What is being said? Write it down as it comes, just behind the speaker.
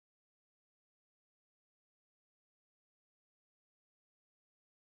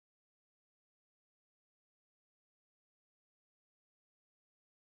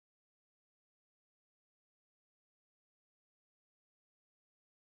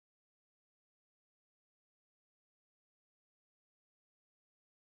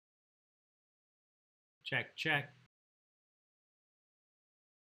Check, check.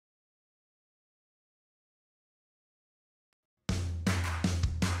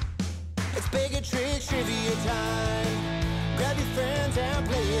 It's Baig and Tricks trivia time. Grab your friends and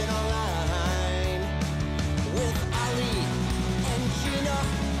play it online. With Ali and Gina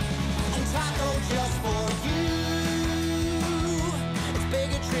and Taco just for you. It's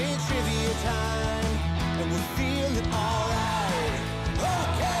Baig and Tricks trivia time. And we're feeling alright.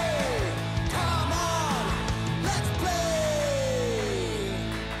 Okay, come on, let's play.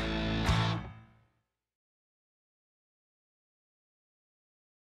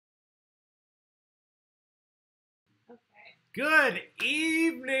 Good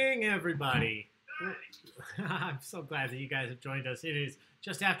evening, everybody. I'm so glad that you guys have joined us. It is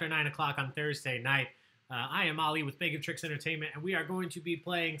just after 9 o'clock on Thursday night. I am Ali with Baig and Tricks Entertainment, and we are going to be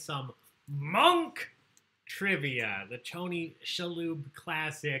playing some Monk Trivia, the Tony Shalhoub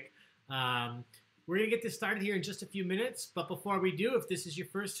classic. We're going to get this started here in just a few minutes, but before we do, if this is your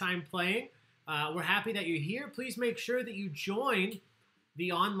first time playing, we're happy that you're here. Please make sure that you join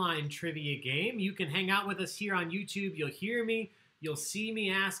the online trivia game. You can hang out with us here on YouTube. You'll hear me. You'll see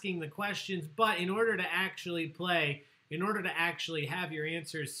me asking the questions. But in order to actually play, in order to actually have your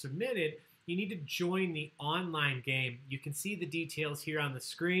answers submitted, you need to join the online game. You can see the details here on the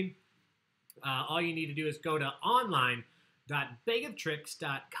screen. All you need to do is go to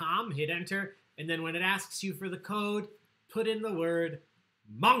online.baigoftricks.com, hit enter, and then when it asks you for the code, put in the word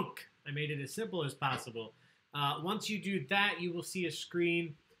MONK. I made it as simple as possible. Once you do that, you will see a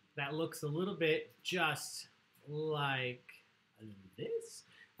screen that looks a little bit just like this.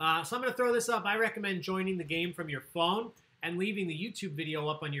 So I'm going to throw this up. I recommend joining the game from your phone and leaving the YouTube video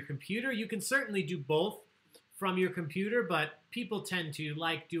up on your computer. You can certainly do both from your computer, but people tend to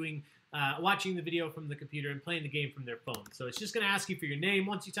like doing watching the video from the computer and playing the game from their phone. So it's just going to ask you for your name.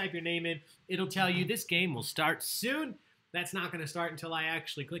 Once you type your name in, it'll tell you this game will start soon. That's not going to start until I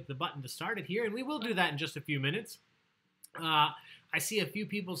actually click the button to start it here, and we will do that in just a few minutes. I see a few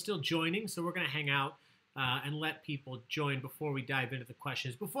people still joining, so we're going to hang out and let people join before we dive into the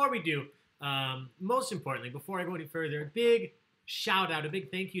questions. Before we do, most importantly, before I go any further, a big shout out, a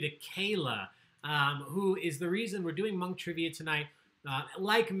big thank you to Kayla, who is the reason we're doing Monk Trivia tonight.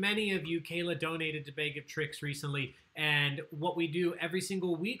 Like many of you, Kayla donated to Baig of Tricks recently, and what we do every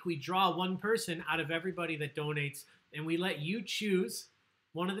single week, we draw one person out of everybody that donates, and we let you choose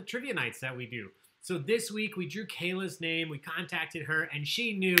one of the trivia nights that we do. So this week, we drew Kayla's name, we contacted her, and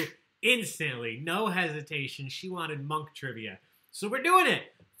she knew instantly, no hesitation, she wanted Monk Trivia. So we're doing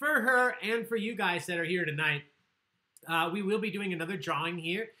it for her and for you guys that are here tonight. We will be doing another drawing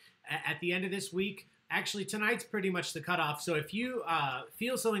here at the end of this week. Actually, tonight's pretty much the cutoff, so if you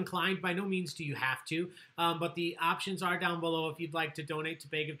feel so inclined, by no means do you have to, but the options are down below if you'd like to donate to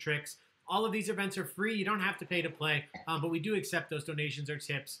Baig of Tricks. All of these events are free. You don't have to pay to play, but we do accept those donations or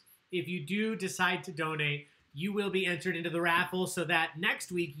tips. If you do decide to donate, you will be entered into the raffle so that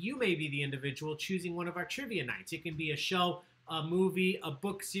next week you may be the individual choosing one of our trivia nights. It can be a show, a movie, a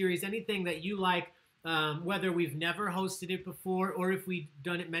book series, anything that you like, whether we've never hosted it before or if we've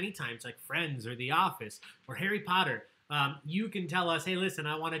done it many times, like Friends or The Office or Harry Potter. You can tell us, hey, listen,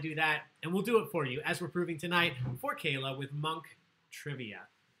 I want to do that, and we'll do it for you, as we're proving tonight for Kayla with Monk Trivia.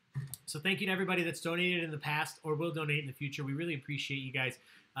 So thank you to everybody that's donated in the past or will donate in the future. We really appreciate you guys.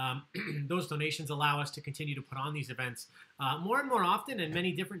 Those donations allow us to continue to put on these events more and more often and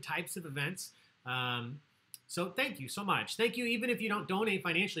many different types of events. So thank you so much. Thank you, even if you don't donate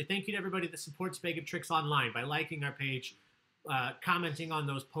financially. Thank you to everybody that supports Baig of Tricks online by liking our page, commenting on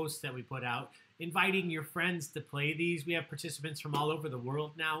those posts that we put out, inviting your friends to play these. We have participants from all over the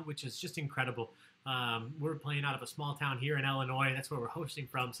world now, which is just incredible. We're playing out of a small town here in Illinois. That's where we're hosting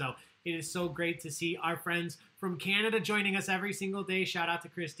from. So it is so great to see our friends from Canada joining us every single day. Shout out to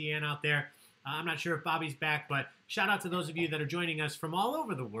Christiane out there. I'm not sure if Bobby's back, but shout out to those of you that are joining us from all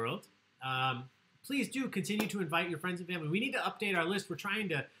over the world. Please do continue to invite your friends and family. We need to update our list. We're trying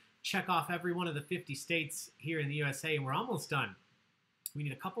to check off every one of the 50 states here in the USA, and we're almost done. We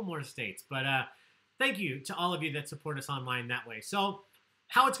need a couple more states. But thank you to all of you that support us online that way. So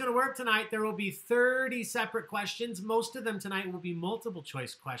how it's going to work tonight, there will be 30 separate questions. Most of them tonight will be multiple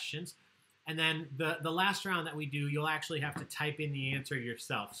choice questions. And then the last round that we do, you'll actually have to type in the answer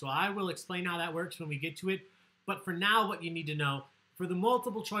yourself. So I will explain how that works when we get to it. But for now, what you need to know, for the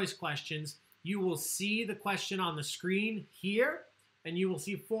multiple choice questions, you will see the question on the screen here, and you will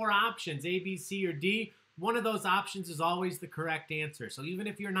see 4 options, A, B, C, or D. One of those options is always the correct answer. So even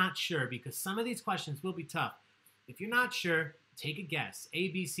if you're not sure, because some of these questions will be tough, if you're not sure, take a guess. A,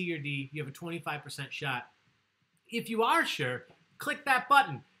 B, C, or D, you have a 25% shot. If you are sure, click that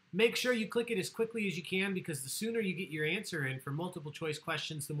button. Make sure you click it as quickly as you can because the sooner you get your answer in for multiple choice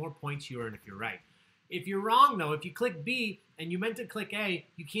questions, the more points you earn if you're right. If you're wrong, though, if you click B and you meant to click A,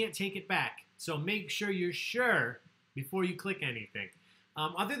 you can't take it back. So make sure you're sure before you click anything.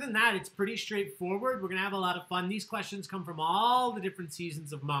 Other than that, it's pretty straightforward. We're going to have a lot of fun. These questions come from all the different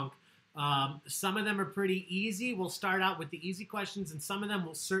seasons of Monk. Some of them are pretty easy. We'll start out with the easy questions, and some of them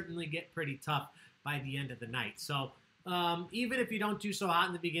will certainly get pretty tough by the end of the night. So even if you don't do so hot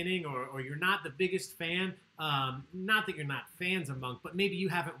in the beginning or you're not the biggest fan, not that you're not fans of Monk, but maybe you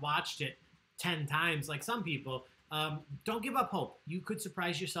haven't watched it 10 times like some people, don't give up hope. You could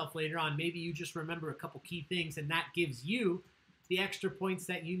surprise yourself later on. Maybe you just remember a couple key things, and that gives you the extra points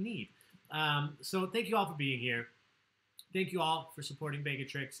that you need. So thank you all for being here. Thank you all for supporting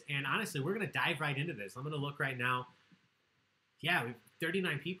Baig-O-Tricks. And honestly, we're going to dive right into this. I'm going to look right now. Yeah, we have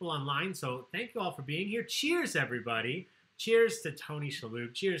 39 people online, so thank you all for being here. Cheers, everybody. Cheers to Tony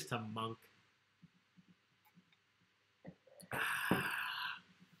Shalhoub. Cheers to Monk.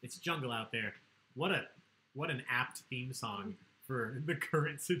 It's jungle out there. What an apt theme song for the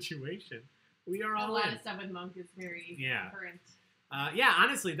current situation. We are all a lot in. of stuff with Monk is very current. Yeah,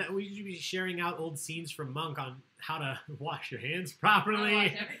 honestly, that we should be sharing out old scenes from Monk on how to wash your hands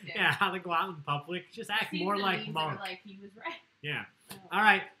properly. Yeah, how to go out in public. Just act more like Monk. Like he was right. Yeah. All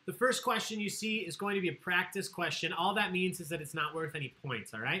right. The first question you see is going to be a practice question. All that means is that it's not worth any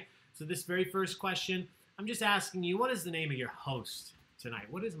points. All right. So this very first question, I'm just asking you, what is the name of your host tonight?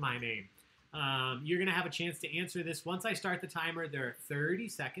 What is my name? You're going to have a chance to answer this. Once I start the timer, there are 30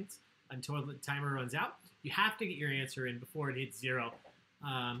 seconds until the timer runs out. You have to get your answer in before it hits 0.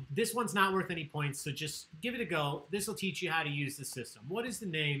 This one's not worth any points, so just give it a go. This will teach you how to use the system. What is the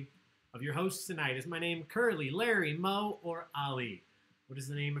name of your host tonight? Is my name Curly, Larry, Mo, or Ali? What is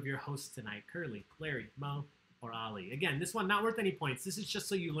the name of your host tonight? Curly, Larry, Mo, or Ali? Again, this one not worth any points. This is just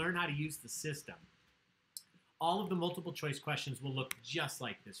so you learn how to use the system. All of the multiple choice questions will look just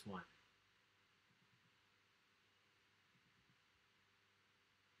like this one.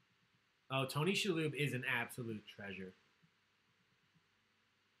 Oh, Tony Shalhoub is an absolute treasure.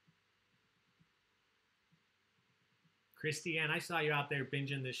 Christiane, I saw you out there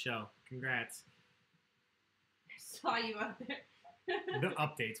binging this show. Congrats. I saw you out there. The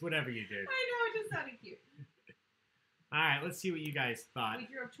updates, whatever you did. I know, it just sounded cute. All right, let's see what you guys thought. We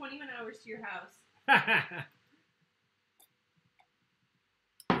drove 21 hours to your house.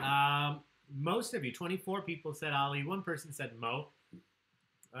 Most of you, 24 people said Ali. One person said Mo.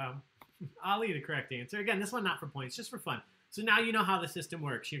 Ali, the correct answer. Again, this one not for points, just for fun. So now you know how the system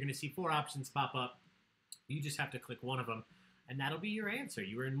works. You're going to see 4 options pop up. You just have to click one of them, and that'll be your answer.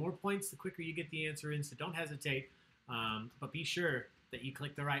 You earn more points the quicker you get the answer in, so don't hesitate. But be sure that you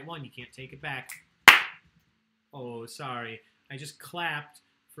click the right one. You can't take it back. Oh, sorry. I just clapped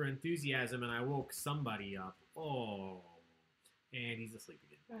for enthusiasm, and I woke somebody up. Oh, and he's asleep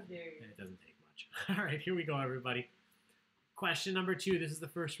again. How dare you. It doesn't take much. All right, here we go, everybody. Question number 2. This is the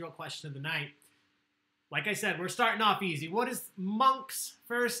first real question of the night. Like I said, we're starting off easy. What is Monk's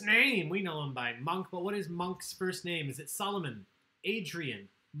first name? We know him by Monk, but what is Monk's first name? Is it Solomon, Adrian,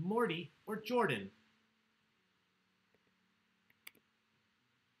 Morty, or Jordan?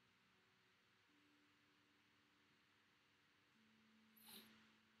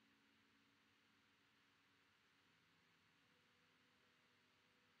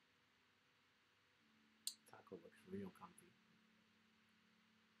 Taco looks real comfy.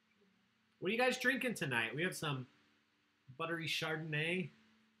 What are you guys drinking tonight? We have some buttery Chardonnay.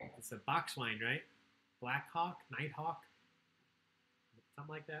 It's a box wine, right? Black Hawk, Nighthawk,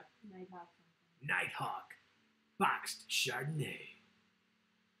 something like that. Nighthawk. Nighthawk, boxed Chardonnay.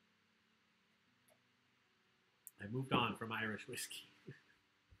 I moved on from Irish whiskey.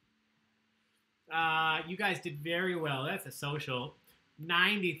 You guys did very well. That's a social.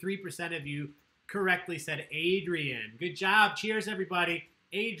 93% of you correctly said Adrian. Good job. Cheers, everybody.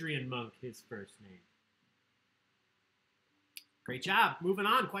 Adrian Monk, his first name. Great job. Moving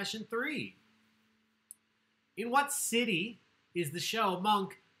on. Question 3. In what city is the show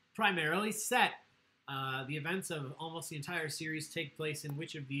Monk primarily set? The events of almost the entire series take place in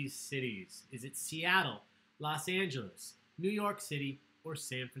which of these cities? Is it Seattle, Los Angeles, New York City, or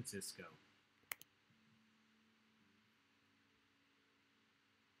San Francisco?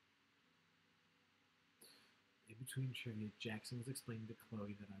 Between trivia, Jackson was explaining to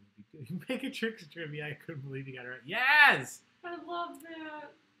Chloe that I would be doing Baig-O-Tricks trivia. I couldn't believe he got it right. Yes! I love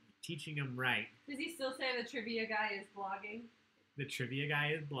that. Teaching him right. Does he still say the trivia guy is blogging? The trivia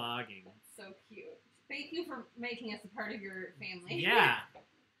guy is blogging. That's so cute. Thank you for making us a part of your family. Yeah.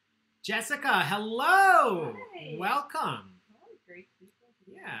 Jessica, hello! Hi. Welcome. Oh, great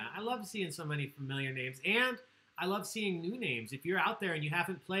people. Yeah, I love seeing so many familiar names, and I love seeing new names. If you're out there and you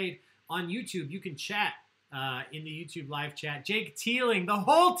haven't played on YouTube, you can chat in the YouTube live chat. Jake Teeling, the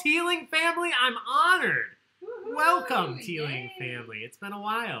whole Teeling family, I'm honored. Woo-hoo, Welcome, Teeling yay. family. It's been a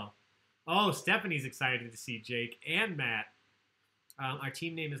while. Oh, Stephanie's excited to see Jake and Matt. Our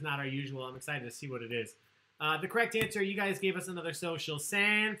team name is not our usual. I'm excited to see what it is. The correct answer, you guys gave us another social.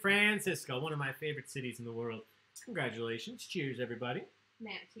 San Francisco, one of my favorite cities in the world. Congratulations. Cheers, everybody.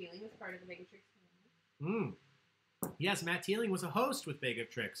 Matt Teeling was part of the Baig of Tricks family. Yes, Matt Teeling was a host with Baig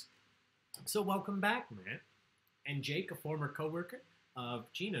of Tricks. So welcome back, Matt. And Jake, a former co-worker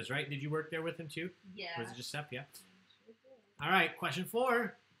of Gina's, right? Did you work there with him too? Yeah. Or was it just Seth? Yeah. Sure did. All right, question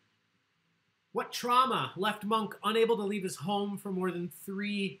 4. What trauma left Monk unable to leave his home for more than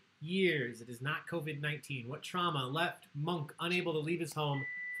 3 years? It is not COVID-19. What trauma left Monk unable to leave his home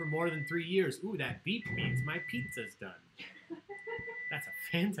for more than 3 years? Ooh, that beep means my pizza's done. That's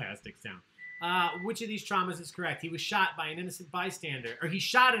a fantastic sound. Which of these traumas is correct? He was shot by an innocent bystander, or he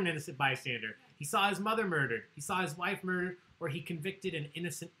shot an innocent bystander. He saw his mother murdered. He saw his wife murdered, or he convicted an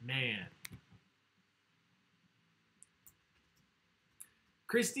innocent man.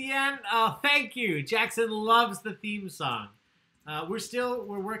 Christiane, oh, thank you. Jackson loves the theme song.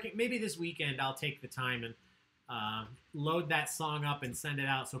 We're working. Maybe this weekend I'll take the time and load that song up and send it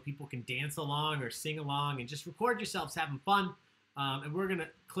out so people can dance along or sing along and just record yourselves having fun. And we're gonna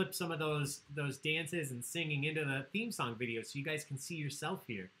clip some of those dances and singing into the theme song video so you guys can see yourself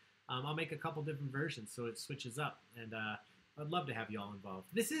here. I'll make a couple different versions so it switches up, and I'd love to have you all involved.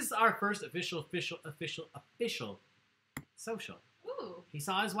 This is our first official social. Ooh. He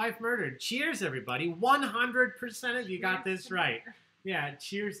saw his wife murdered. Cheers, everybody. 100% of you got Cheers this to right. murder. Yeah,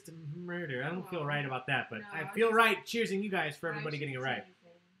 cheers to murder. I don't feel Wow. right about that, but No, I I feel just- right cheersing you guys for I everybody getting it shouldn't right. say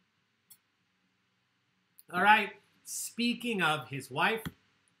anything. All right. Speaking of his wife,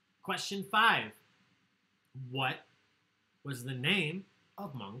 question 5. What was the name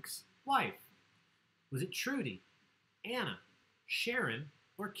of Monk's wife? Was it Trudy, Anna, Sharon,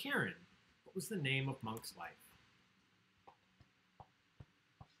 or Karen? What was the name of Monk's wife?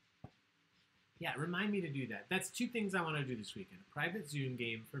 Yeah, remind me to do that. That's 2 things I want to do this weekend. A private Zoom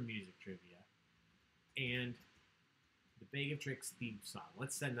game for music trivia and the Baig of Tricks theme song.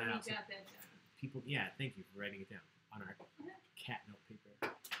 Let's send that You out. So got that done. people, yeah, thank you for writing it down on our cat note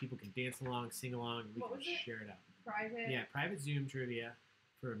paper. People can dance along, sing along, and we What can was it? share it out. Private. Yeah, private Zoom trivia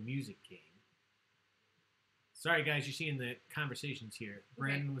for a music game. Sorry, guys, you're seeing the conversations here.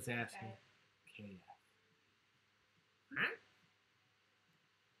 Brandon was asking. KF. Huh?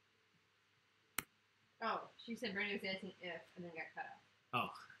 Oh, she said Brandon was asking if, and then got cut off. Oh.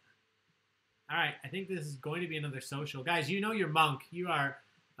 All right, I think this is going to be another social. Guys, you know you're Monk. You are,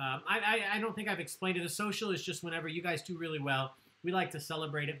 I don't think I've explained it. A social is just whenever you guys do really well. We like to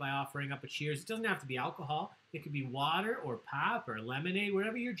celebrate it by offering up a cheers. It doesn't have to be alcohol. It could be water or pop or lemonade,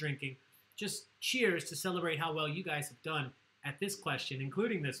 whatever you're drinking. Just cheers to celebrate how well you guys have done at this question,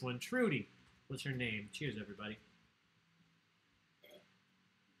 including this one. Trudy was her name. Cheers, everybody.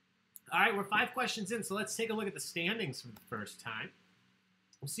 All right, we're 5 questions in, so let's take a look at the standings for the first time.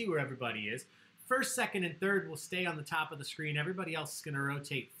 We'll see where everybody is. First, second, and third will stay on the top of the screen. Everybody else is going to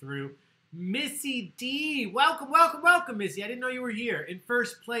rotate through. Missy D. Welcome, welcome, welcome, Missy. I didn't know you were here. In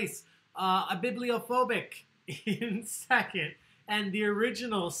first place, a bibliophobic in second, and the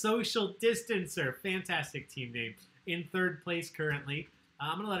original social distancer. Fantastic team name. In third place currently.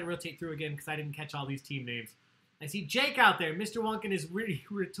 I'm going to let it rotate through again because I didn't catch all these team names. I see Jake out there. Mr. Wonkin is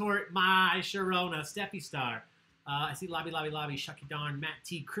retort my Sharona. Steffi Star. I see Lobby, Shucky Darn, Matt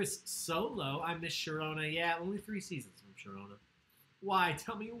T, Chris Solo. I miss Sharona. Yeah, only 3 seasons from Sharona. Why?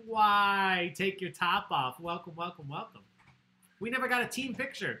 Tell me why. Take your top off. Welcome, welcome, welcome. We never got a team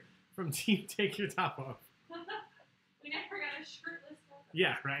picture from Team Take Your Top Off. We never got a shirtless photo.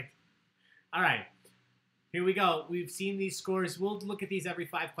 Yeah, right. All right. Here we go. We've seen these scores. We'll look at these every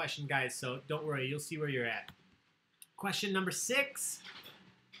 5 question, guys, so don't worry. You'll see where you're at. Question number 6.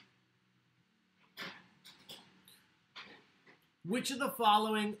 Which of the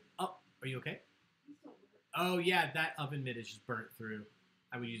following... Oh, are you okay? Oh, yeah, that oven mitt is just burnt through.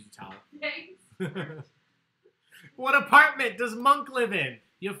 I would use a towel. Thanks. What apartment does Monk live in?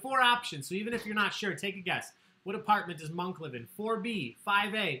 You have 4 options, so even if you're not sure, take a guess. What apartment does Monk live in? 4B,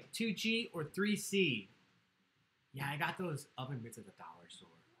 5A, 2G, or 3C? Yeah, I got those oven mitts at the dollar store.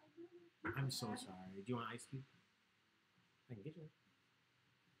 I'm so sorry. Do you want ice cube? I can get you one.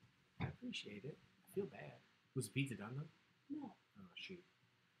 I appreciate it. I feel bad. Was the pizza done, though? No. Oh, shoot.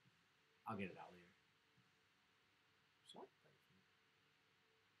 I'll get it out later. Sorry.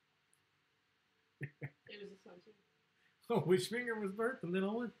 It was this one too. Oh, which finger was burnt? The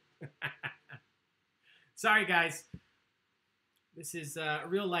middle one? Sorry, guys. This is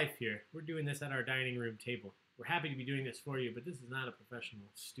real life here. We're doing this at our dining room table. We're happy to be doing this for you, but this is not a professional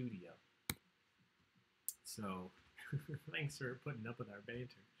studio. So, thanks for putting up with our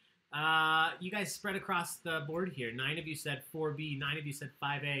banter. You guys spread across the board here. 9 of you said 4B, 9 of you said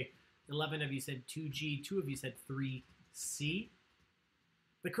 5A, 11 of you said 2G, 2 of you said 3C.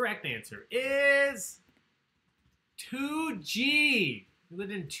 The correct answer is 2G. We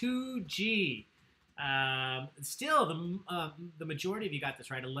live in 2G. Still, the majority of you got this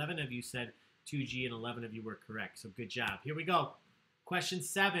right. 11 of you said 2G and 11 of you were correct. So good job. Here we go. Question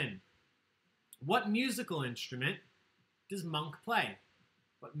 7. What musical instrument does Monk play?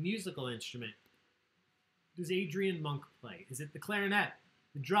 What musical instrument does Adrian Monk play? Is it the clarinet,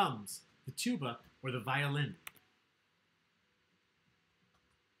 the drums, the tuba, or the violin?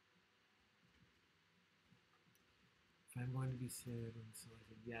 If I'm going to be sad, so I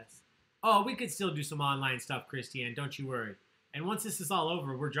said yes. Oh, we could still do some online stuff, Christiane. Don't you worry. And once this is all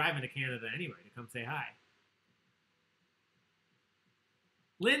over, we're driving to Canada anyway to come say hi.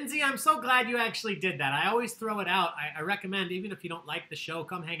 Lindsay, I'm so glad you actually did that. I always throw it out. I recommend, even if you don't like the show,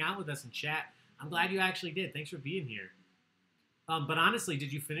 come hang out with us and chat. I'm glad you actually did. Thanks for being here. But honestly,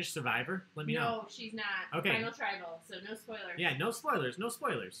 did you finish Survivor? Let me know. No, she's not. Okay. Final tribal, so no spoilers. Yeah, no spoilers. No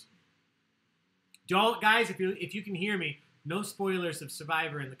spoilers. Don't, guys, if you can hear me, no spoilers of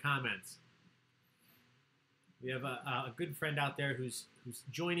Survivor in the comments. We have a good friend out there who's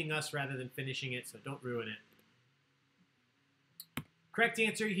joining us rather than finishing it, so don't ruin it. Correct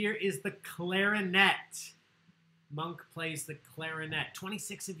answer here is the clarinet. Monk plays the clarinet.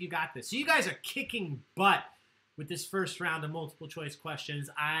 26 of you got this. So you guys are kicking butt with this first round of multiple choice questions.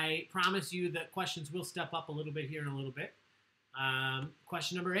 I promise you that questions will step up a little bit here in a little bit.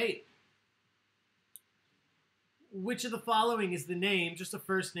 Question number 8. Which of the following is the name, just the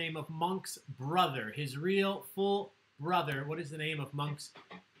first name, of Monk's brother? His real, full brother. What is the name of Monk's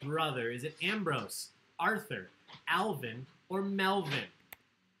brother? Is it Ambrose, Arthur, Alvin, or Melvin?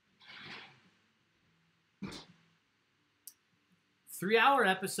 3-hour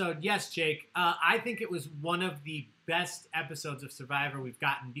episode. Yes, Jake. I think it was one of the best episodes of Survivor we've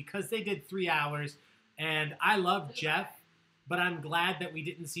gotten because they did 3 hours, and I love Jeff, but I'm glad that we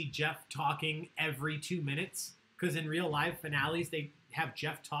didn't see Jeff talking every 2 minutes. Because in real life finales, they have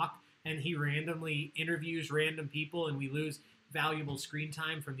Jeff talk, and he randomly interviews random people, and we lose valuable screen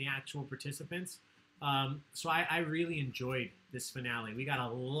time from the actual participants. So I really enjoyed this finale. We got a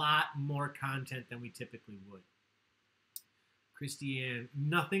lot more content than we typically would. Christiane,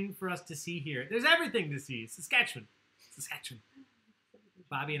 nothing for us to see here. There's everything to see. Saskatchewan.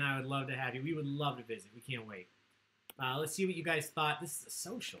 Bobby and I would love to have you. We would love to visit. We can't wait. Let's see what you guys thought. This is a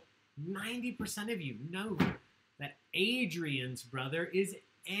social. 90% of you know that Adrian's brother is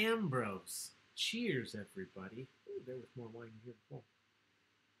Ambrose. Cheers, everybody. Ooh, there was more wine here before.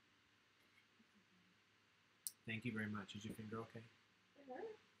 Thank you very much. Is your finger okay? Oh,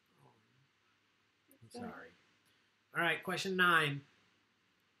 I'm sorry. All right, question 9.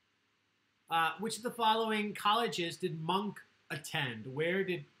 Which of the following colleges did Monk attend? Where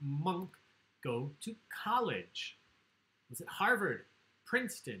did Monk go to college? Was it Harvard,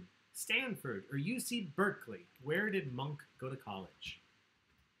 Princeton, Stanford, or UC Berkeley? Where did Monk go to college?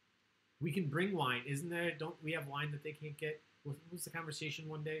 We can bring wine, isn't there? Don't we have wine that they can't get? What was the conversation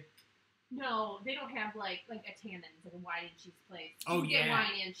one day? No, they don't have like a Tannins, like a wine and cheese place. Oh, you yeah. get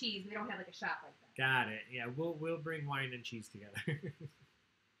wine and cheese. We don't have like a shop like that. Got it. Yeah, we'll bring wine and cheese together.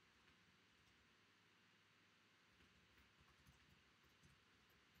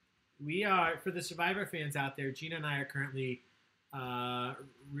 We are, for the Survivor fans out there, Gina and I are currently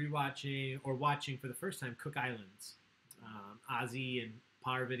rewatching or watching for the first time Cook Islands. Ozzy and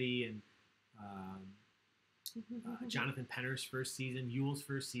Parvati and Jonathan Penner's first season, Yule's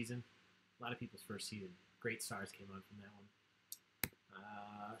first season, a lot of people's first season. Great stars came on from that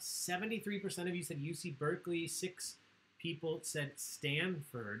one. 73% of you said UC Berkeley. 6 people said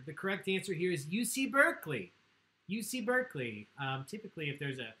Stanford. The correct answer here is UC Berkeley. UC Berkeley. Typically, if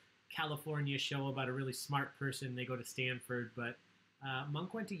there's a California show about a really smart person, they go to Stanford, but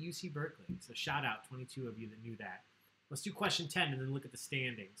Monk went to UC Berkeley. So shout out, 22 of you that knew that. Let's do question 10 and then look at the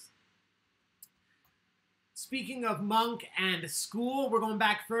standings. Speaking of Monk and school, we're going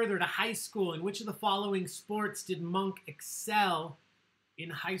back further to high school. In which of the following sports did Monk excel in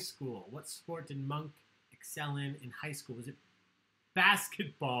high school? What sport did Monk excel in high school? Was it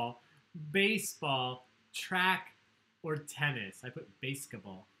basketball, baseball, track, or tennis? I put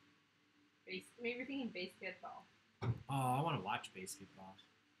basketball. Maybe you're thinking basketball. Oh, I want to watch basketball.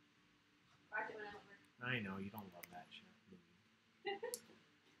 Watch it when I'm over. I know, you don't love that shit.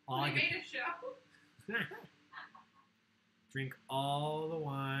 All We I made a show. drink all the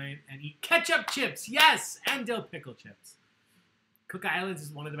wine and eat ketchup chips. Yes, and dill pickle chips. Cook Islands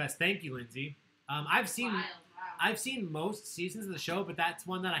is one of the best. Thank you, Lindsay. I've seen Wild, wow. I've seen most seasons of the show, but that's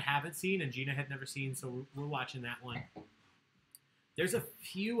one that I haven't seen, and Gina had never seen, so we're watching that one. There's a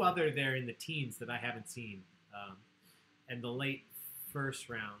few other there in the teens that I haven't seen, and the late first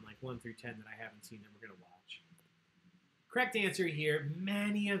round, like 1 through 10, that I haven't seen that we're going to watch. Correct answer here,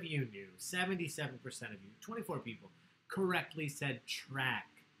 many of you knew, 77% of you, 24 people, correctly said track.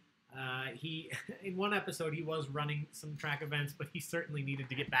 He in one episode, he was running some track events, but he certainly needed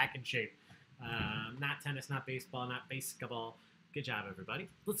to get back in shape. Not tennis, not baseball, not basketball. Good job, everybody.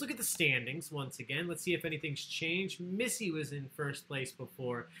 Let's look at the standings once again. Let's see if anything's changed. Missy was in first place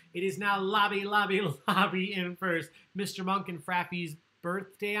before. It is now Lobby in first. Mr. Monk and Frappy's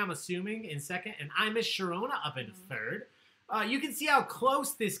birthday, I'm assuming, in second. And I Miss Sharona up in third. You can see how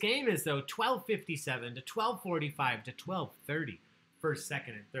close this game is, though. 12:57 to 12:45 to 12:30. First,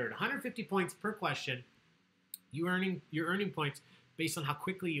 second, and third. 150 points per question. You're earning points based on how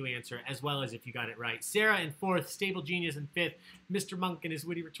quickly you answer, as well as if you got it right. Sarah in fourth, Stable Genius in fifth, Mr. Monk and his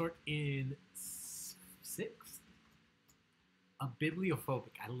witty retort in sixth. A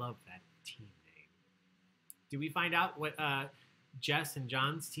bibliophobic. I love that team name. Did we find out what Jess and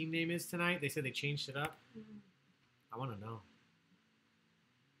John's team name is tonight? They said they changed it up. I want to know.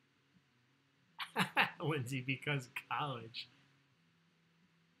 Lindsay, because college.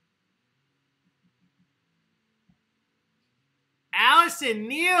 Allison,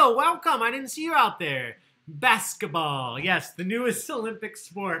 Neil, welcome. I didn't see you out there. Basketball. Yes, the newest Olympic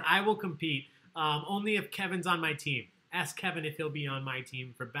sport. I will compete. Only if Kevin's on my team. Ask Kevin if he'll be on my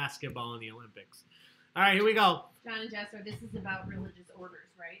team for basketball in the Olympics. All right, here we go. John and Jester, this is about religious orders,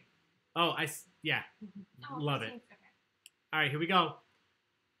 right? Oh, yeah. Love it. Okay. All right, here we go.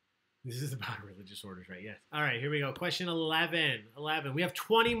 This is about religious orders, right? Yes. All right, here we go. Question 11. We have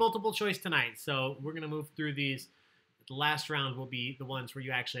 20 multiple choice tonight, so we're going to move through these. The last round will be the ones where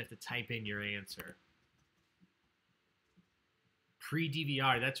you actually have to type in your answer.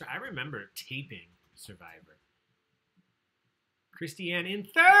 Pre-DVR, that's right. I remember taping Survivor. Christiane in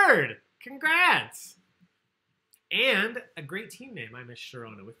third. Congrats. And a great team name, I Miss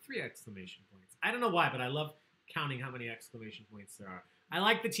Sharona, with 3 exclamation points. I don't know why, but I love counting how many exclamation points there are. I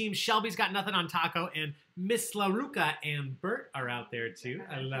like the team. Shelby's got nothing on Taco, and Miss LaRuca and Bert are out there too.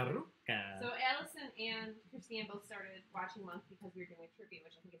 LaRuca. So Allison and Christine both started watching Monk because we were doing trivia,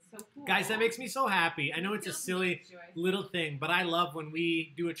 which I think is so cool. Guys, that makes me so happy. I know it's a silly little thing, but I love when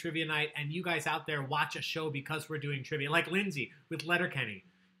we do a trivia night and you guys out there watch a show because we're doing trivia, like Lindsay with Letterkenny.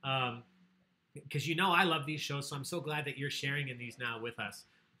 Because you know I love these shows, so I'm so glad that you're sharing in these now with us.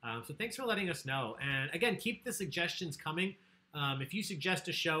 So thanks for letting us know. And again, keep the suggestions coming. If you suggest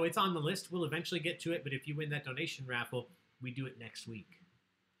a show, it's on the list. We'll eventually get to it, but if you win that donation raffle, we do it next week.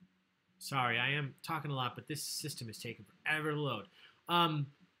 Sorry, I am talking a lot, but this system is taking forever to load.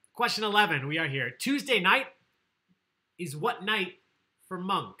 Question 11, we are here. Tuesday night is what night for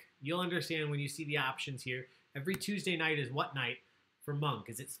Monk? You'll understand when you see the options here. Every Tuesday night is what night for Monk?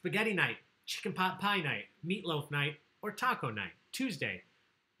 Is it spaghetti night, chicken pot pie night, meatloaf night, or taco night? Tuesday.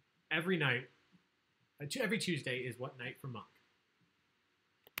 Every Tuesday is what night for Monk?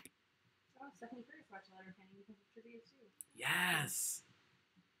 Oh, Stephanie Curtis watched Letterkenny because of trivia too. Yes.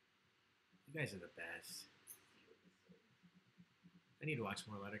 You guys are the best. I need to watch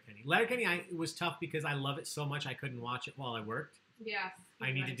more Letterkenny. Letterkenny was tough because I love it so much I couldn't watch it while I worked. Yes.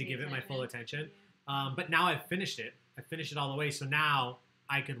 I needed to give it my full attention. Yeah. But now I've finished it. I finished it all the way, so now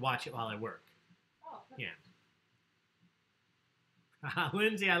I could watch it while I work. Oh, yeah.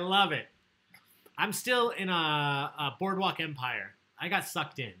 Lindsay, I love it. I'm still in a Boardwalk Empire. I got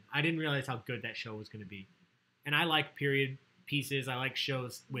sucked in. I didn't realize how good that show was going to be. And I like period pieces. I like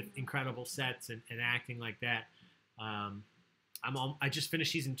shows with incredible sets and acting like that. I just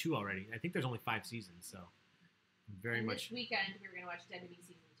finished season 2 already. I think there's only 5 seasons, so this weekend we're going to watch Dead to Me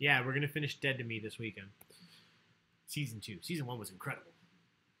season 2. Yeah, we're going to finish Dead to Me this weekend. Season 2. Season 1 was incredible.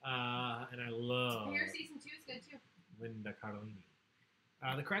 And I love... Your season 2 is good, too. Linda Cardellini.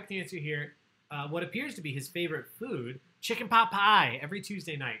 The correct answer here, what appears to be his favorite food, chicken pot pie. Every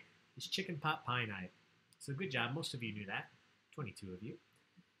Tuesday night is chicken pot pie night. So good job. Most of you knew that. 22 of you.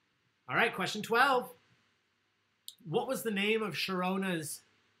 All right, question 12. What was the name of Sharona's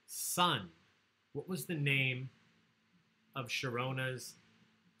son? What was the name of Sharona's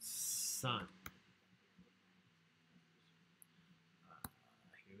son?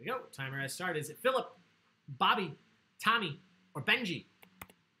 Here we go. Timer has started. Is it Philip, Bobby, Tommy, or Benji?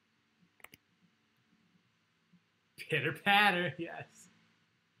 Pitter patter, yes.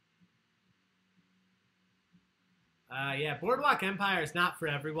 Yeah, Boardwalk Empire is not for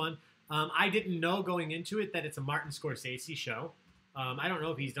everyone. I didn't know going into it that it's a Martin Scorsese show. I don't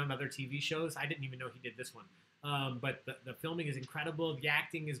know if he's done other TV shows. I didn't even know he did this one. But the filming is incredible. The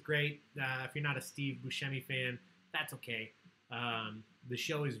acting is great. If you're not a Steve Buscemi fan, that's okay. The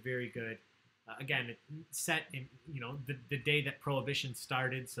show is very good. Again, it's set in the day that Prohibition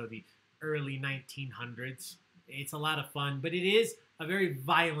started, so the early 1900s. It's a lot of fun, but it is a very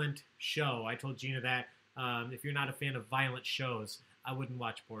violent show. I told Gina that if you're not a fan of violent shows, I wouldn't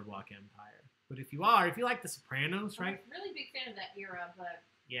watch Boardwalk Empire. But if you are, if you like The Sopranos, right? I'm a really big fan of that era, but...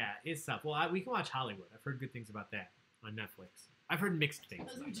 Yeah, it's tough. Well, we can watch Hollywood. I've heard good things about that on Netflix. I've heard mixed things.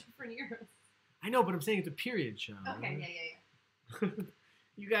 Those are different eras. I know, but I'm saying it's a period show. Okay, yeah.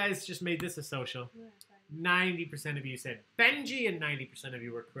 You guys just made this a social. 90% of you said Benji, and 90% of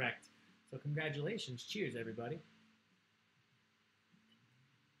you were correct. So congratulations. Cheers, everybody.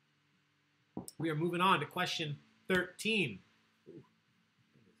 We are moving on to question 13. Ooh,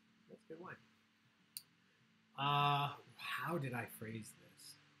 that's a good one. How did I phrase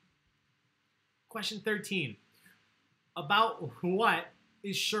this? Question 13. About what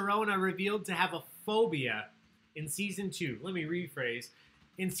is Sharona revealed to have a phobia in Season 2? Let me rephrase.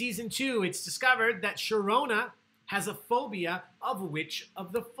 In Season 2, it's discovered that Sharona has a phobia of which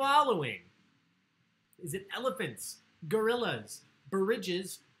of the following? Is it elephants, gorillas,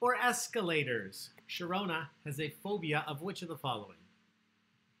 bridges, or escalators? Sharona has a phobia of which of the following?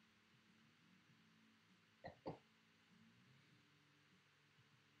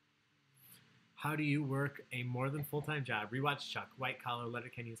 How do you work a more than full-time job? Rewatch Chuck, White Collar,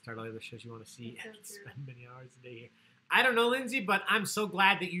 Letterkenny, and start all the other shows you want to see and spend many hours a day here. I don't know, Lindsay, but I'm so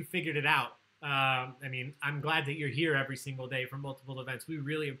glad that you figured it out. I'm glad that you're here every single day for multiple events. We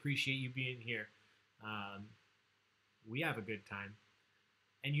really appreciate you being here. We have a good time.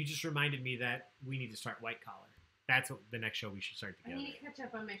 And you just reminded me that we need to start White Collar. That's what the next show we should start together. I need to catch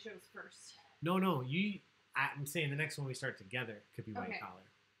up on my shows first. No, I'm saying the next one we start together could be White Collar.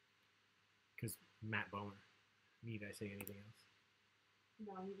 Because Matt Bomer. Need I say anything else?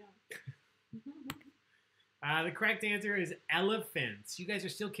 No, you don't. The correct answer is elephants. You guys are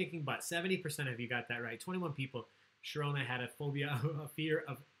still kicking butt. 70% of you got that right. 21 people. Sharona had a fear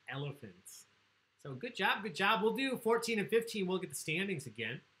of elephants. So good job, good job. We'll do 14 and 15. We'll get the standings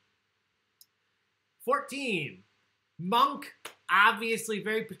again. 14. Monk, obviously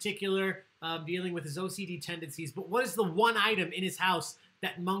very particular, dealing with his OCD tendencies. But what is the one item in his house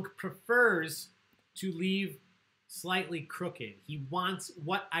that Monk prefers to leave slightly crooked? He wants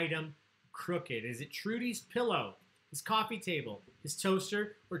what item crooked? Is it Trudy's pillow, his coffee table, his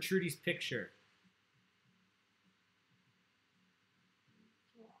toaster, or Trudy's picture?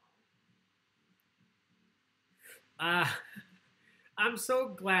 I'm so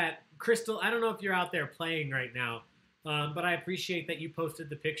glad. Crystal, I don't know if you're out there playing right now, but I appreciate that you posted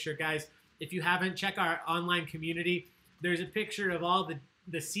the picture. Guys, if you haven't, check our online community. There's a picture of all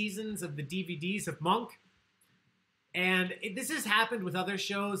the seasons of the DVDs of Monk. And this has happened with other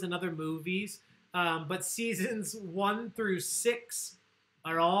shows and other movies, but seasons 1 through 6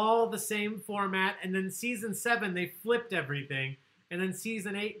 are all the same format. And then season 7, they flipped everything. And then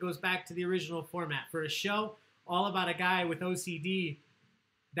season 8 goes back to the original format. For a show all about a guy with OCD,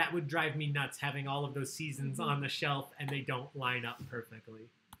 that would drive me nuts, having all of those seasons on the shelf and they don't line up perfectly.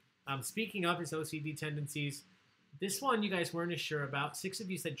 Speaking of his OCD tendencies, this one you guys weren't as sure about. 6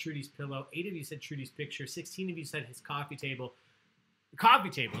 of you said Trudy's pillow. 8 of you said Trudy's picture. 16 of you said his coffee table. The coffee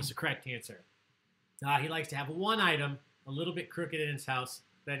table is the correct answer. He likes to have one item a little bit crooked in his house.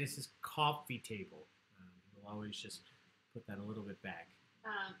 That is his coffee table. He'll always just put that a little bit back.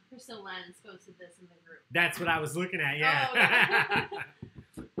 Crystal Lenz posted this in the group. That's what I was looking at, yeah.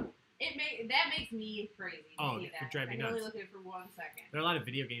 Oh, that makes me crazy. Oh, it would drive me nuts. I can only look at it for 1 second. There are a lot of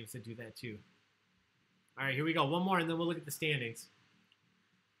video games that do that too. All right, here we go. One more, and then we'll look at the standings.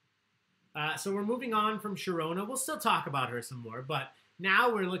 So we're moving on from Sharona. We'll still talk about her some more, but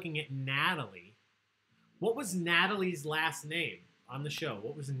now we're looking at Natalie. What was Natalie's last name on the show?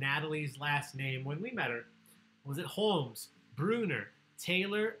 What was Natalie's last name when we met her? Was it Holmes, Bruner,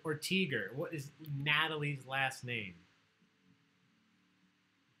 Taylor, or Teeger? What is Natalie's last name?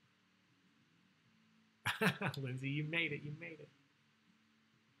 Lindsay, you made it. You made it.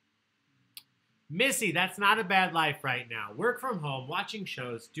 Missy, that's not a bad life right now. Work from home, watching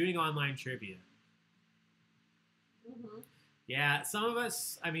shows, doing online trivia. Mm-hmm. Yeah, some of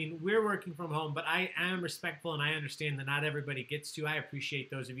us, we're working from home, but I am respectful and I understand that not everybody gets to. I appreciate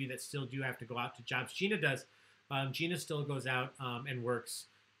those of you that still do have to go out to jobs. Gina does. Gina still goes out and works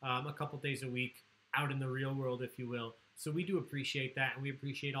a couple days a week. out in the real world, if you will. So we do appreciate that, and we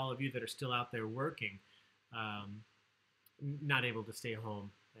appreciate all of you that are still out there working, not able to stay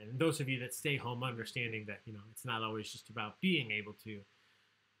home. And those of you that stay home, understanding that, it's not always just about being able to.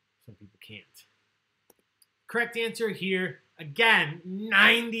 Some people can't. Correct answer here, again,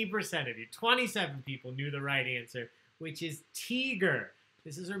 90% of you, 27 people knew the right answer, which is Tiger.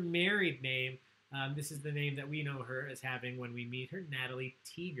 This is her married name. This is the name that we know her as having when we meet her, Natalie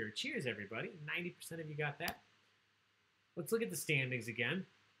Tiger. Cheers, everybody. 90% of you got that. Let's look at the standings again.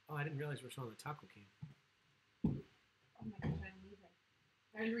 Oh, I didn't realize we're still on the taco can. Oh my gosh, I'm leaving.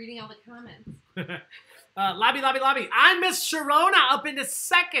 I'm reading all the comments. Lobby. I'm Miss Sharona up into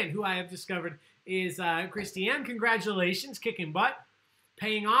second, who I have discovered is Christiane. Congratulations, kicking butt.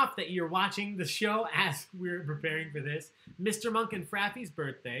 Paying off that you're watching the show as we're preparing for this. Mr. Monk and Fraffy's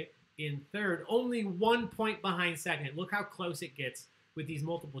birthday in third. Only 1 point behind second. Look how close it gets with these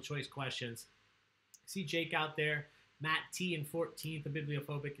multiple choice questions. See Jake out there. Matt T in 14th. The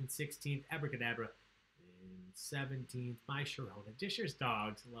Bibliophobic in 16th. Abracadabra in 17th. My Sharona. Disher's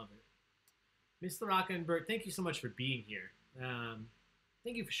dogs. Love it. Miss LaRocca and Bert, thank you so much for being here.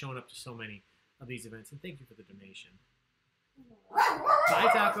 Thank you for showing up to so many of these events, and thank you for the donation. Bye,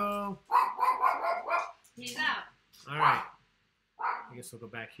 Taco. He's out. All right. I guess we'll go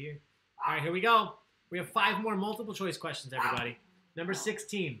back here. All right, here we go. We have 5 more multiple choice questions, everybody. Number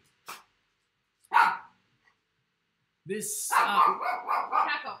 16. This, Taco.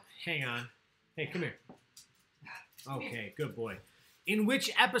 hang on. Hey, come here. Okay, good boy. In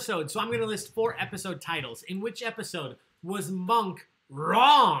which episode, so I'm going to list 4 episode titles. In which episode was Monk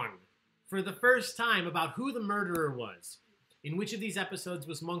wrong for the first time about who the murderer was? In which of these episodes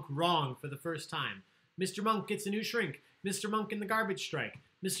was Monk wrong for the first time? Mr. Monk gets a new shrink, Mr. Monk and the garbage strike,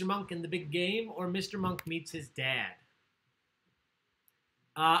 Mr. Monk and the big game, or Mr. Monk meets his dad?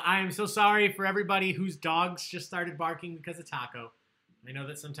 I am so sorry for everybody whose dogs just started barking because of Taco. I know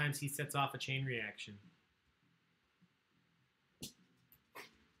that sometimes he sets off a chain reaction.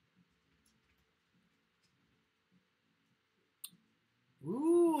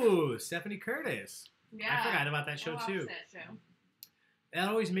 Ooh, Stephanie Curtis. Yeah. I forgot about that show, I too. watched that show. That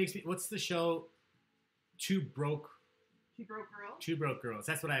always makes me... What's the show? Two Broke Girls.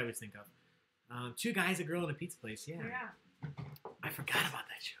 That's what I always think of. 2 guys, a girl, and a pizza place. Yeah. I forgot about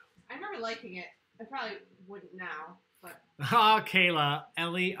that show. I remember liking it. I probably wouldn't now, but... Oh, Kayla.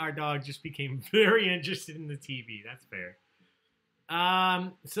 Ellie, our dog, just became very interested in the TV. That's fair.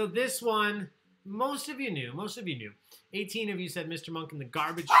 So this one, most of you knew. 18 of you said Mr. Monk and the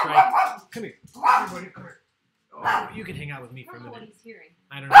garbage strike. Come here. Everybody, come here. Oh, you can hang out with me for a I don't know what minute. he's hearing.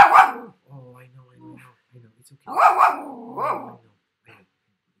 I don't know. Oh, I know. It's okay. I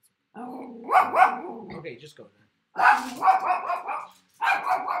know. Okay, just go then.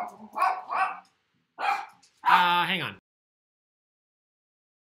 Hang on.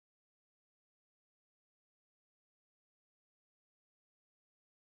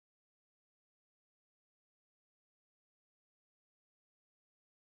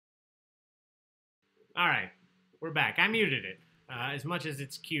 All right, we're back. I muted it. As much as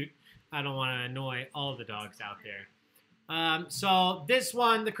it's cute, I don't want to annoy all the dogs out there. So this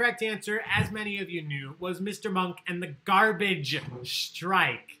one, the correct answer, as many of you knew, was Mr. Monk and the garbage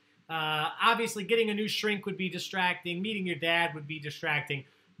strike. Obviously, getting a new shrink would be distracting. Meeting your dad would be distracting.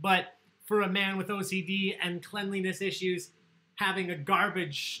 But for a man with OCD and cleanliness issues, having a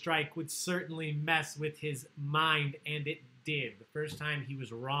garbage strike would certainly mess with his mind, and it did. The first time he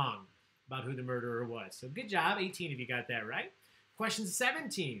was wrong about who the murderer was. So good job. 18 of you got that right. Question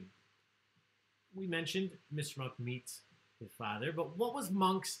 17. We mentioned Mr. Monk meets his father, but what was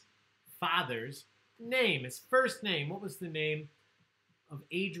Monk's father's name? His first name. What was the name of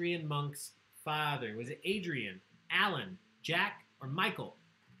Adrian Monk's father? Was it Adrian, Alan, Jack, or Michael?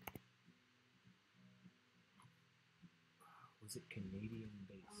 Was it Canadian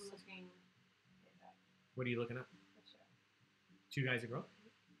based? I'm looking it up. What are you looking up? The show. 2 Guys, a Girl?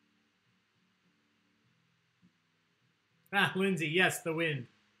 Ah, Lindsay, yes, The Wind.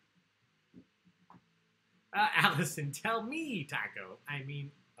 Allison, tell me, Taco. Taco.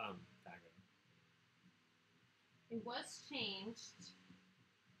 It was changed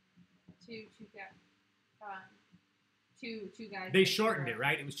to two guys. They shortened it,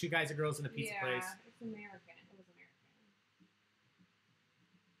 right? It was 2 Guys, a Girls, in a pizza place. Yeah, it's American. It was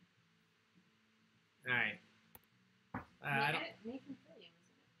American. All right. I don't. Nathan Fillion was in it.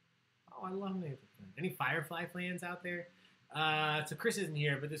 Oh, I love Nathan. Any Firefly fans out there? So Chris isn't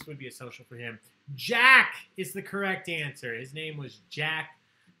here, but this would be a social for him. Jack is the correct answer. His name was Jack.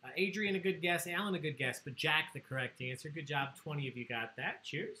 Adrian, a good guess. Alan, a good guess. But Jack, the correct answer. Good job. 20 of you got that.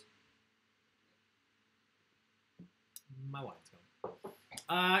 Cheers. My wine's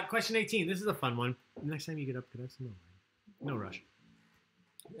gone. Question 18. This is a fun one. Next time you get up, could I have some more wine? No rush.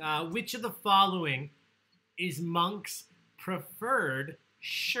 Which of the following is Monk's preferred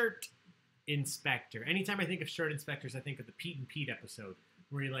shirt inspector? Anytime I think of shirt inspectors, I think of the Pete and Pete episode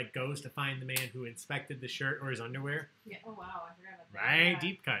where he like goes to find the man who inspected the shirt or his underwear. Yeah. Oh wow, I forgot about that. Right, Yeah.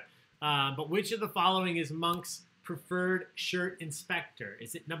 deep cut. But which of the following is Monk's preferred shirt inspector?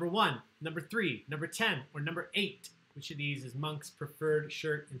 Is it number 1, number 3, number 10, or number 8? Which of these is Monk's preferred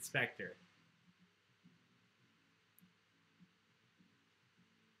shirt inspector?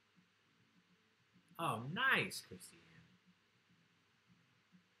 Oh, nice, Christine.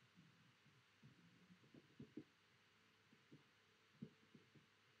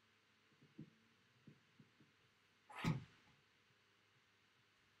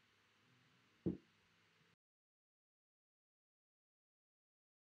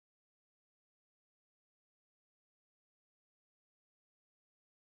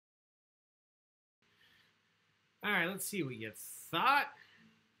 All right, let's see what you thought.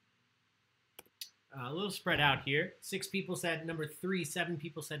 A little spread out here. 6 people said number 3, 7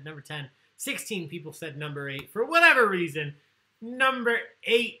 people said number 10, 16 people said number 8. For whatever reason, number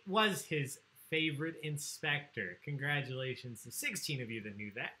 8 was his favorite inspector. Congratulations to 16 of you that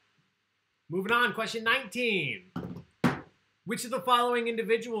knew that. Moving on, question 19. Which of the following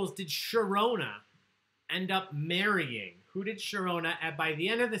individuals did Sharona end up marrying? Who did Sharona, by the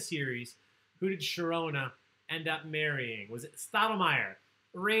end of the series, who did Sharona end up marrying? Was it Stottlemyre,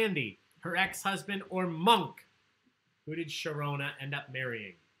 Randy, her ex-husband, or Monk? Who did Sharona end up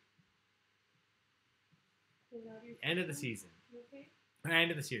marrying? End of the season. Okay.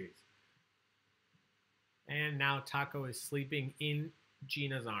 End of the series. And now Taco is sleeping in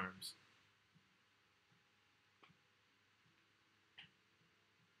Gina's arms.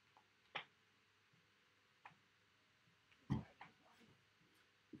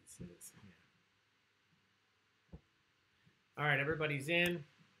 All right, everybody's in.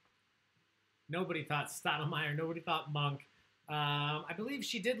 Nobody thought Stottlemyre. Nobody thought Monk. I believe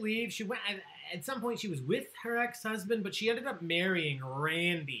she did leave. She went at some point. She was with her ex-husband, but she ended up marrying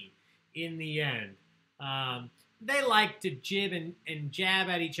Randy in the end. They liked to jib and jab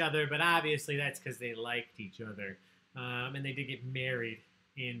at each other, but obviously that's because they liked each other. And they did get married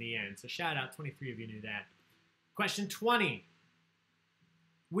in the end. So shout out, 23 of you knew that. Question 20.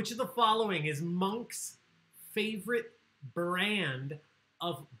 Which of the following is Monk's favorite brand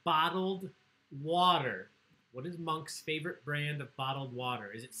of bottled water? What is Monk's favorite brand of bottled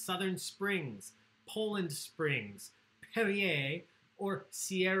water? Is it Southern Springs, Poland Springs, Perrier, or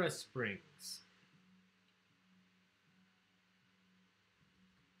Sierra Springs?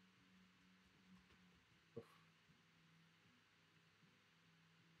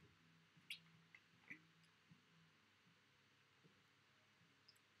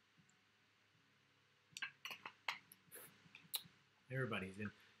 Everybody's in.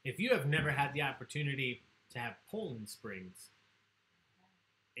 If you have never had the opportunity to have Poland Springs,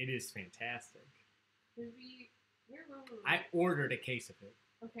 it is fantastic. Where were we? I ordered a case of it.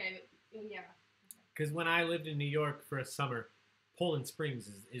 Okay, yeah. Because when I lived in New York for a summer, Poland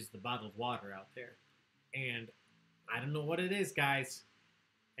Springs is the bottled water out there. And I don't know what it is, guys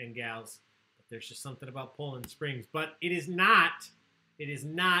and gals, but there's just something about Poland Springs. But it is not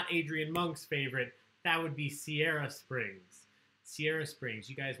Adrian Monk's favorite. That would be Sierra Springs. Sierra Springs.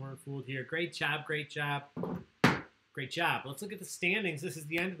 You guys weren't fooled here. Great job, great job. Great job. Let's look at the standings. This is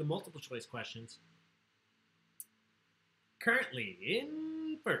the end of the multiple choice questions. Currently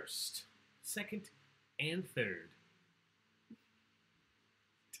in first, second, and third.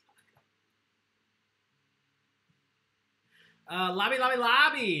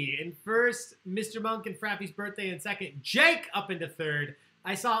 Lobby. In first, Mr. Monk and Frappy's birthday in second. Jake up into third.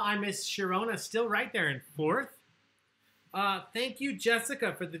 I saw I Miss Sharona still right there in fourth. Thank you,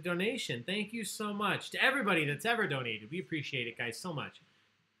 Jessica, for the donation. Thank you so much. To everybody that's ever donated. We appreciate it, guys, so much.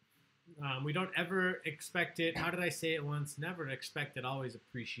 We don't ever expect it. How did I say it once? Never expect it, always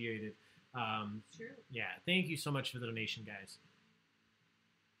appreciate it. True. Yeah, thank you so much for the donation, guys.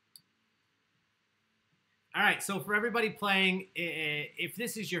 All right, so for everybody playing, if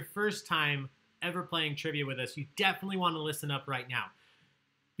this is your first time ever playing trivia with us, you definitely want to listen up right now.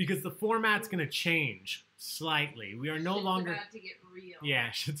 Because the format's going to change slightly. We are no longer... about to get real.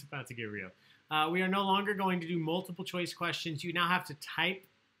 Yeah, shit's about to get real. We are no longer going to do multiple choice questions. You now have to type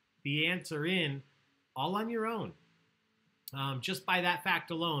the answer in all on your own. Just by that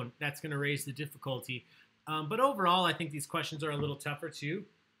fact alone, that's going to raise the difficulty. But overall, I think these questions are a little tougher too.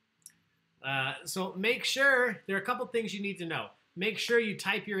 So make sure, there are a couple things you need to know. Make sure you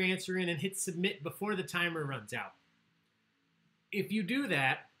type your answer in and hit submit before the timer runs out. If you do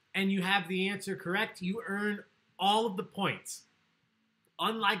that and you have the answer correct, you earn all of the points.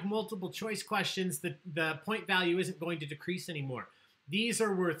 Unlike multiple choice questions, the point value isn't going to decrease anymore. These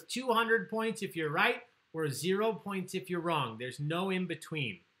are worth 200 points if you're right or 0 points if you're wrong. There's no in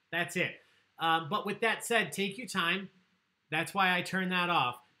between. That's it. But with that said, take your time. That's why I turn that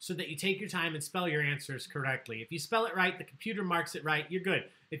off, so that you take your time and spell your answers correctly. If you spell it right, the computer marks it right, you're good.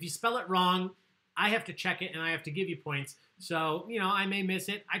 If you spell it wrong, I have to check it and I have to give you points. So, I may miss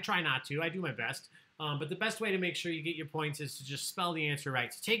it. I try not to. I do my best. But the best way to make sure you get your points is to just spell the answer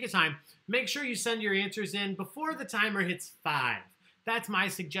right. So take your time. Make sure you send your answers in before the timer hits 5. That's my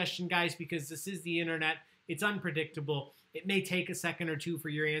suggestion, guys, because this is the internet. It's unpredictable. It may take a second or two for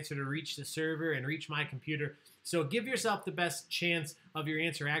your answer to reach the server and reach my computer. So give yourself the best chance of your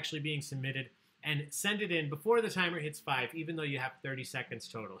answer actually being submitted and send it in before the timer hits 5, even though you have 30 seconds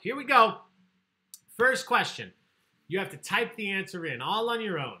total. Here we go. First question. You have to type the answer in all on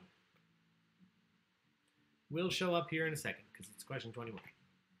your own. Will show up here in a second because it's question 21.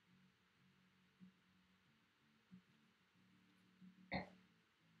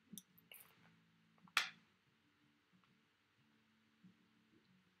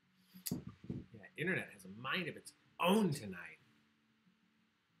 Yeah, internet has a mind of its own tonight.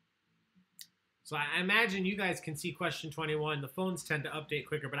 So I imagine you guys can see question 21. The phones tend to update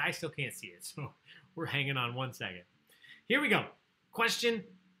quicker, but I still can't see it. So we're hanging on 1 second. Here we go. Question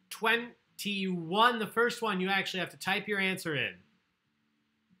 21. The first one, you actually have to type your answer in.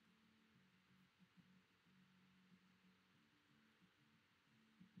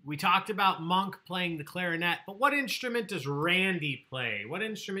 We talked about Monk playing the clarinet, but what instrument does Randy play? What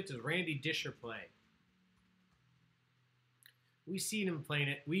instrument does Randy Disher play? We've seen him playing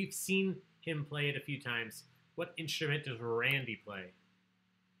it. We've seen him play it a few times. What instrument does Randy play?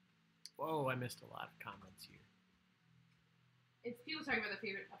 Whoa, I missed a lot of comments here. It's people talking about the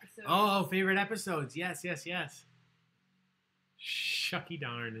favorite episodes. Oh, favorite episodes. Yes, yes, yes. Shucky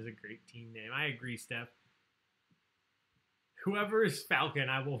darn is a great team name. I agree, Steph. Whoever is Falcon,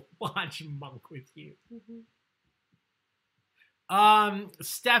 I will watch Monk with you.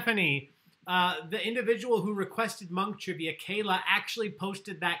 Stephanie, the individual who requested Monk trivia, Kayla, actually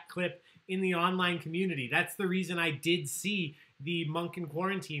posted that clip in the online community. That's the reason I did see the Monk in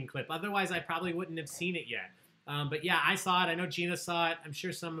Quarantine clip. Otherwise, I probably wouldn't have seen it yet. But yeah, I saw it. I know Gina saw it. I'm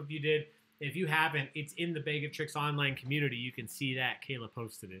sure some of you did. If you haven't, it's in the Baig of Tricks online community. You can see that. Kayla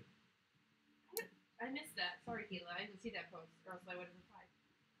posted it. I missed that. Sorry, Kayla. I didn't see that post, or else I would have replied.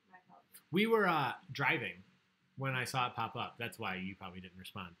 My apologies. We were driving when I saw it pop up. That's why you probably didn't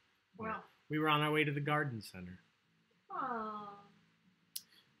respond. Wow. We were on our way to the garden center.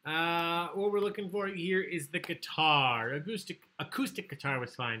 Aww. What we're looking for here is the guitar. Acoustic guitar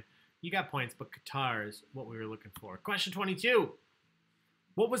was fine. You got points, but guitar is what we were looking for. Question 22.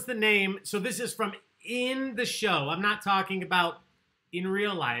 What was the name? So this is from in the show. I'm not talking about in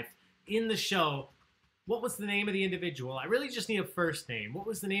real life. In the show, what was the name of the individual? I really just need a first name. What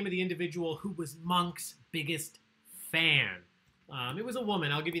was the name of the individual who was Monk's biggest fan? It was a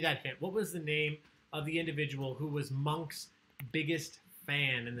woman. I'll give you that hint. What was the name of the individual who was Monk's biggest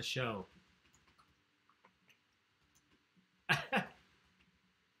fan in the show?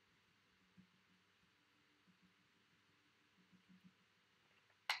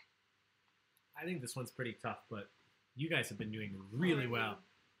 I think this one's pretty tough, but you guys have been doing really well.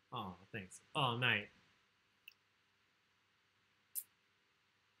 Oh, thanks. All night.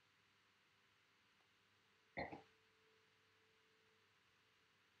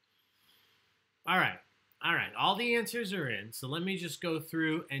 All right. All right. All the answers are in. So let me just go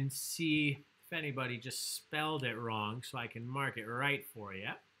through and see if anybody just spelled it wrong so I can mark it right for you.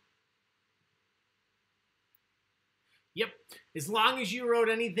 Yep. As long as you wrote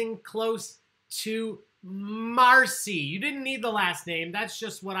anything close to Marcy. You didn't need the last name. That's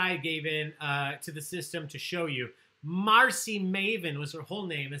just what I gave in to the system to show you. Marcy Maven was her whole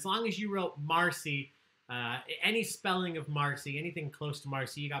name. As long as you wrote Marcy, any spelling of Marcy, anything close to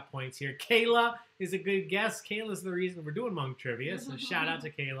Marcy, you got points here. Kayla is a good guess. Kayla's the reason we're doing Monk Trivia, so shout out to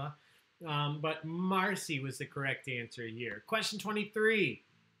Kayla. But Marcy was the correct answer here. Question 23.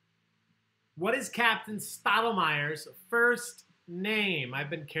 What is Captain Stottlemeyer's first name? I've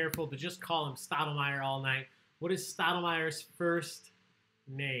been careful to just call him Stottlemeyer all night. What is Stottlemeyer's first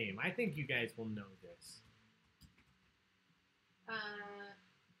name? I think you guys will know this.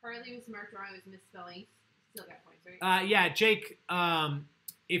 Partly was marked wrong. It was misspelling. Still got points, right? Yeah, Jake,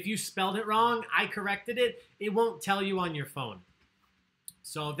 if you spelled it wrong, I corrected it. It won't tell you on your phone.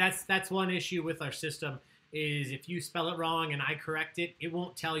 So that's one issue with our system is if you spell it wrong and I correct it, it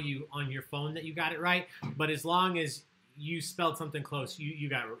won't tell you on your phone that you got it right. But as long as you spelled something close, you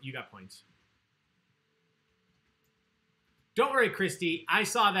got points. Don't worry, Christy. I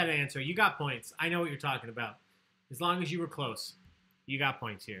saw that answer. You got points. I know what you're talking about. As long as you were close, you got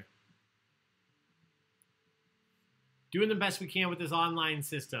points here. Doing the best we can with this online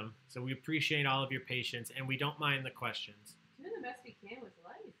system, so we appreciate all of your patience, and we don't mind the questions. Doing the best we can with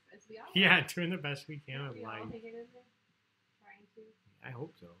life, as we all Yeah, doing the best we can with we life. all think it is trying to. I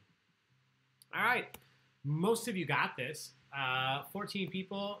hope so. All right. Most of you got this. 14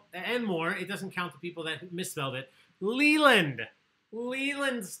 people and more. It doesn't count the people that misspelled it. Leland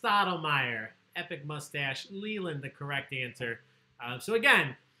Stottlemyre. Epic mustache. Leland, the correct answer. So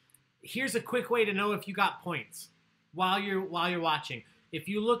again, here's a quick way to know if you got points while you're watching. If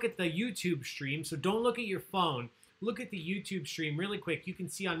you look at the YouTube stream, so don't look at your phone, look at the YouTube stream really quick. You can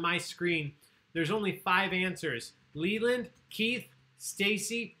see on my screen, there's only 5 answers. Leland, Keith,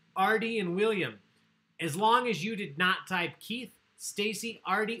 Stacy, Artie, and William. As long as you did not type Keith, Stacy,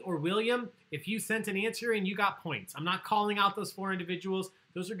 Artie, or William, if you sent an answer in, you got points. I'm not calling out those 4 individuals.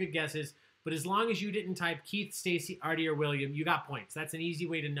 Those are good guesses. But as long as you didn't type Keith, Stacy, Artie, or William, you got points. That's an easy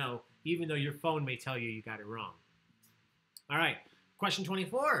way to know, even though your phone may tell you got it wrong. All right, question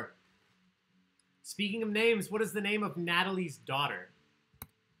 24. Speaking of names, what is the name of Natalie's daughter?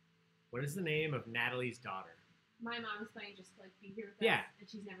 What is the name of Natalie's daughter? My mom's planning just to be here with us, Yeah. and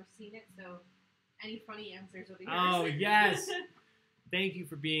she's never seen it, so any funny answers will be hers. Oh, yes. Thank you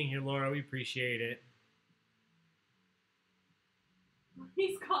for being here, Laura. We appreciate it.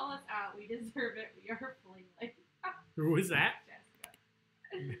 Please call us out. We deserve it. We are fully Who was that?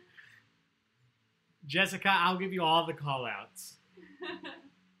 Jessica. Jessica, I'll give you all the call-outs.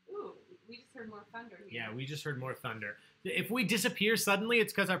 Ooh, we just heard more thunder here. Yeah, we just heard more thunder. If we disappear suddenly,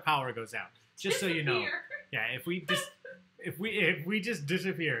 it's because our power goes out. Just so you know. Disappear. Yeah, if we just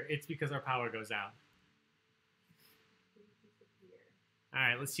disappear, it's because our power goes out. All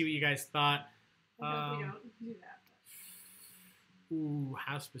right, let's see what you guys thought. I hope we don't do that. Ooh,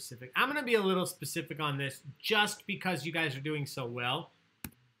 how specific? I'm going to be a little specific on this just because you guys are doing so well.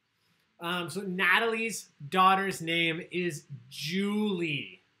 So Natalie's daughter's name is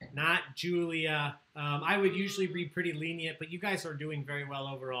Julie, not Julia. I would usually be pretty lenient, but you guys are doing very well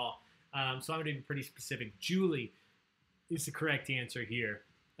overall. So I'm going to be pretty specific. Julie is the correct answer here.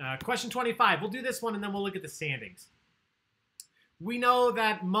 Question 25. We'll do this one, and then we'll look at the standings. We know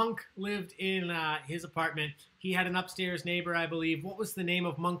that Monk lived in his apartment. He had an upstairs neighbor, I believe. What was the name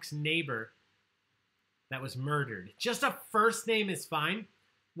of Monk's neighbor that was murdered? Just a first name is fine.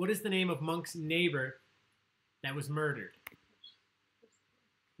 What is the name of Monk's neighbor that was murdered?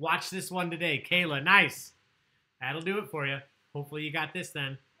 Watch this one today. Kayla, nice. That'll do it for you. Hopefully you got this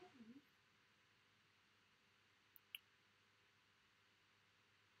then.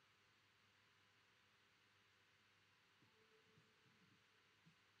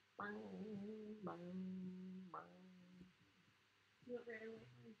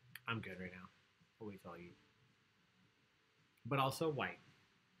 I'm good right now. I'll wait till you. But also white.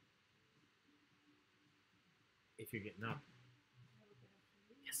 If you're getting up.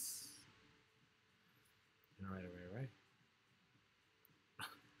 Yes. All right.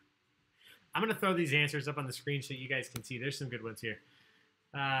 I'm going to throw these answers up on the screen so you guys can see. There's some good ones here.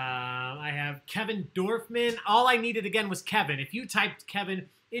 I have Kevin Dorfman. All I needed again was Kevin. If you typed Kevin,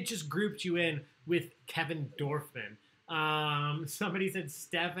 it just grouped you in with Kevin Dorfman. Somebody said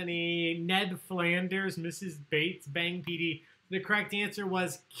Stephanie, Ned Flanders, Mrs. Bates, Bang PD. The correct answer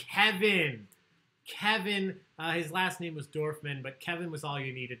was Kevin. Kevin, his last name was Dorfman, but Kevin was all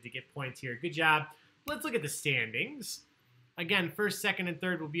you needed to get points here. Good job. Let's look at the standings. Again, first, second, and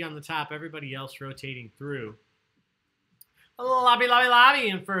third will be on the top. Everybody else rotating through. Lobby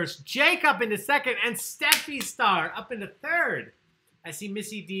in first. Jake up into second, and Steffi Star up into third. I see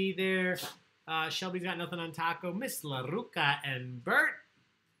Missy D there. Shelby's got nothing on Taco. Miss LaRuca and Bert.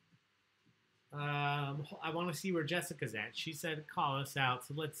 I want to see where Jessica's at. She said call us out,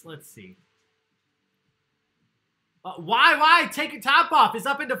 so let's see. Why? Take your top off. Is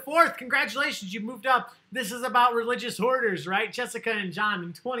up into fourth. Congratulations, you moved up. This is about religious hoarders, right? Jessica and John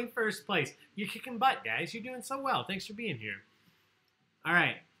in 21st place. You're kicking butt, guys. You're doing so well. Thanks for being here. All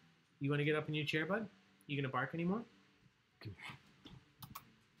right. You want to get up in your chair, bud? You going to bark anymore?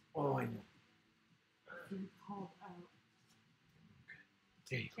 Oh, I know. Called out.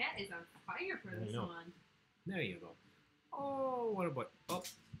 There you go. Cat is on fire for this one. There you go. Oh, what a boy. Oh,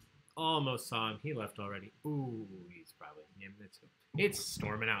 almost saw him. He left already. Ooh, he's probably... Yeah, it's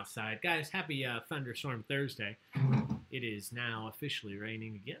storming outside. Guys, happy Thunderstorm Thursday. It is now officially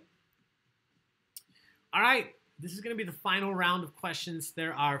raining again. All right. This is going to be the final round of questions.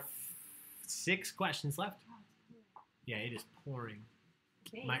 There are 6 questions left. Yeah, it is pouring.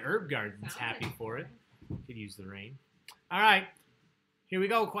 Dang. My herb garden's Sounds happy like for it. pouring. Could use the rain. All right, here we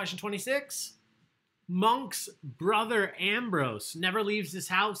go. Question 26. Monk's brother Ambrose never leaves his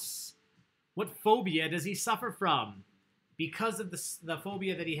house. What phobia does he suffer from? Because of the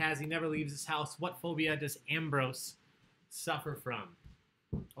phobia that he has, he never leaves his house. What phobia does Ambrose suffer from?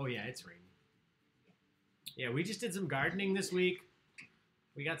 Oh, yeah, it's raining. Yeah, we just did some gardening this week.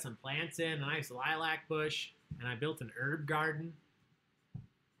 We got some plants in, a nice lilac bush, and I built an herb garden.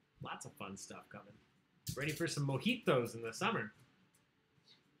 Lots of fun stuff coming. Ready for some mojitos in the summer.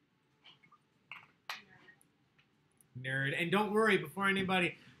 Nerd. And don't worry, before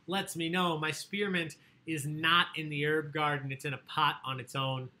anybody lets me know, my spearmint is not in the herb garden. It's in a pot on its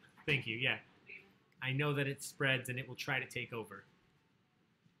own. Thank you. Yeah. I know that it spreads and it will try to take over.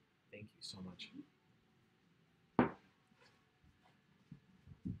 Thank you so much.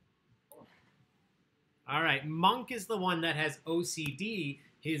 All right. Monk is the one that has OCD.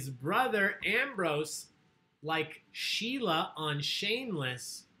 His brother, Ambrose, like Sheila on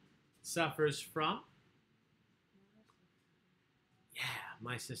Shameless, suffers from... Yeah,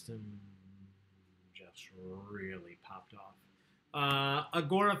 my system just really popped off.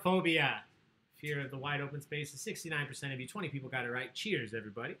 Agoraphobia. Fear of the wide open spaces. 69% of you. 20 people got it right. Cheers,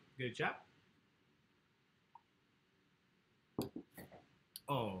 everybody. Good job.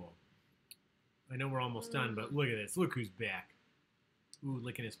 Oh. I know we're almost done, but look at this. Look who's back. Ooh,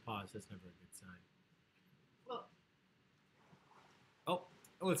 licking his paws. That's never a good sign. Well. Oh,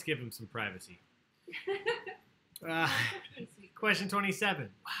 let's give him some privacy. Question 27.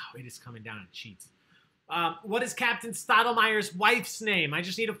 Wow, it is coming down in sheets. What is Captain Stottlemeyer's wife's name? I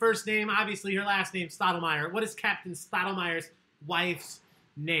just need a first name. Obviously, her last name, Stottlemeyer. What is Captain Stottlemeyer's wife's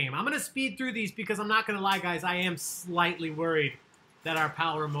name? I'm going to speed through these because I'm not going to lie, guys. I am slightly worried that our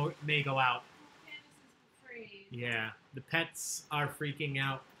power may go out. Yeah, the pets are freaking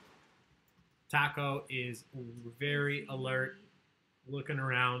out. Taco is very alert, looking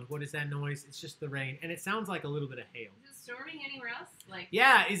around. What is that noise? It's just the rain, and it sounds like a little bit of hail. Is it storming anywhere else?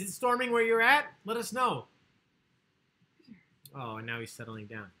 Yeah, is it storming where you're at? Let us know. Oh, and now he's settling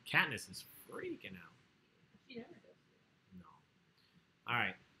down. Katniss is freaking out. She never does. No. All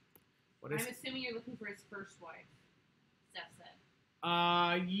right. I'm assuming you're looking for his first wife. Steph said.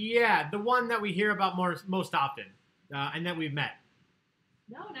 Yeah, the one that we hear about most often, and that we've met.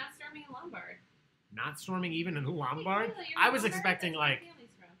 No, not storming in Lombard. Not storming even in Lombard? Really? I was expecting That's where like my family's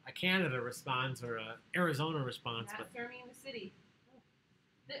from. a Canada response or a Arizona response, Not but storming in the city.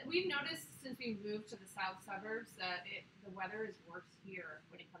 We've noticed since we moved to the south suburbs that the weather is worse here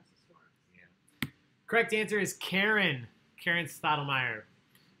when it comes to storms. yeah. Correct answer is Karen. Karen Stottlemeyer.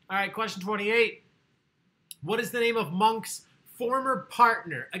 All right, question 28. What is the name of Monk's former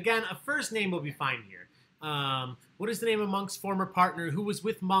partner? Again, a first name will be fine here. What is the name of Monk's former partner who was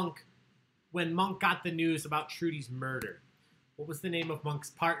with Monk when Monk got the news about Trudy's murder? What was the name of Monk's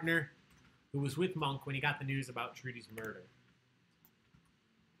partner who was with Monk when he got the news about Trudy's murder?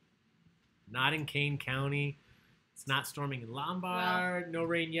 Not in Kane County. It's not storming in Lombard. No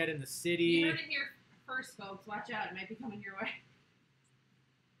rain yet in the city. You heard it here first, folks. Watch out. It might be coming your way.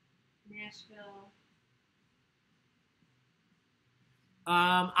 Nashville.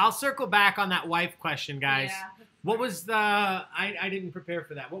 I'll circle back on that wife question, guys. Yeah, what was the... I didn't prepare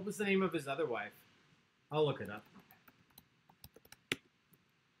for that. What was the name of his other wife? I'll look it up.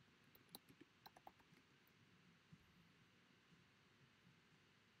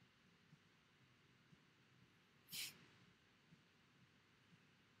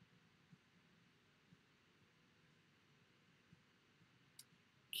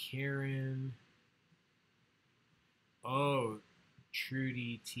 Karen. Oh,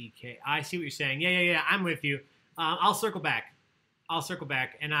 Trudy TK. I see what you're saying. Yeah. I'm with you. I'll circle back.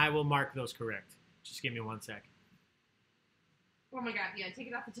 And I will mark those correct. Just give me 1 sec. Oh my god, yeah, take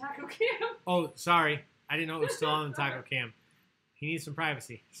it off the taco cam. Oh, sorry. I didn't know it was still on the taco cam. He needs some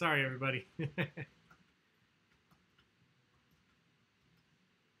privacy. Sorry, everybody.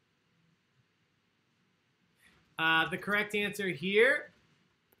 The correct answer here...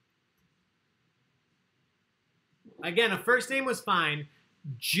 Again, a first name was fine.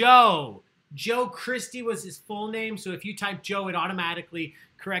 Joe. Joe Christie was his full name, so if you typed Joe, it automatically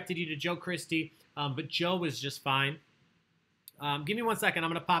corrected you to Joe Christie, but Joe was just fine. Give me 1 second.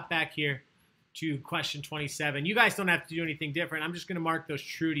 I'm going to pop back here to question 27. You guys don't have to do anything different. I'm just going to mark those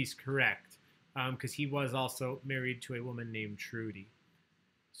Trudys correct, because he was also married to a woman named Trudy.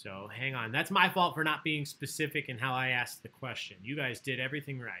 So hang on. That's my fault for not being specific in how I asked the question. You guys did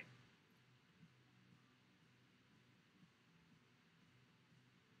everything right.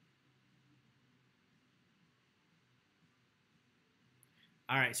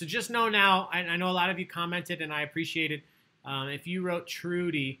 All right, so just know now, I know a lot of you commented, and I appreciate it. If you wrote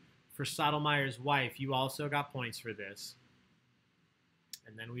Trudy for Sotomayor's wife, you also got points for this.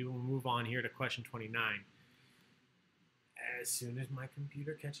 And then we will move on here to question 29. As soon as my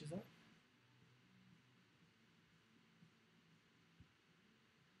computer catches up.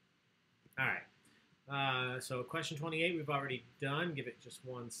 All right. So question 28 we've already done. Give it just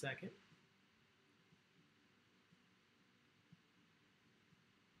 1 second.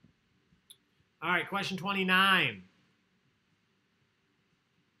 All right, question 29.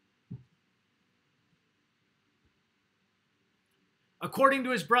 According to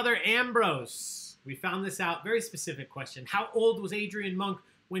his brother Ambrose, we found this out, very specific question. How old was Adrian Monk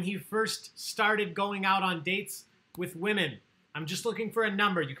when he first started going out on dates with women? I'm just looking for a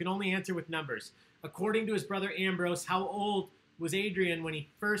number. You can only answer with numbers. According to his brother Ambrose, how old was Adrian when he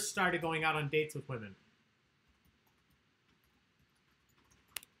first started going out on dates with women?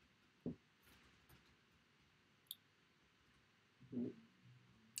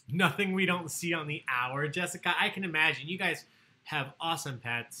 Nothing we don't see on the hour. Jessica, I can imagine. You guys have awesome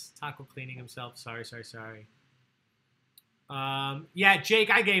pets. Taco cleaning himself. Sorry. Yeah,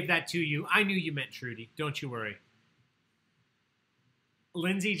 Jake, I gave that to you. I knew you meant Trudy. Don't you worry.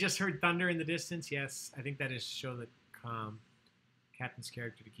 Lindsay just heard thunder in the distance. Yes, I think that is show the captain's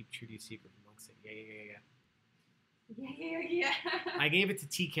character to keep Trudy a secret from Monk's. Yeah. I gave it to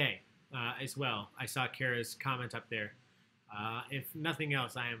TK as well. I saw Kara's comment up there. If nothing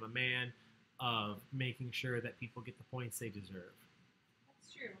else, I am a man of making sure that people get the points they deserve.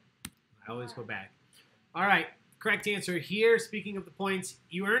 That's true. I always go back. All right, correct answer here. Speaking of the points,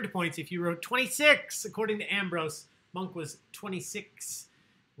 you earned points if you wrote 26. According to Ambrose, Monk was 26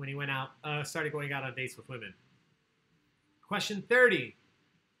 when he went out, started going out on dates with women. Question 30.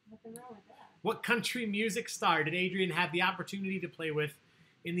 Nothing wrong with that. What country music star did Adrian have the opportunity to play with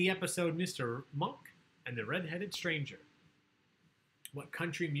in the episode Mr. Monk and the Red-Headed Stranger? What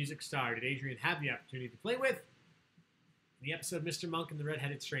country music star did Adrian have the opportunity to play with in the episode Mr. Monk and the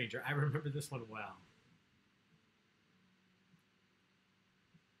Red-Headed Stranger? I remember this one well.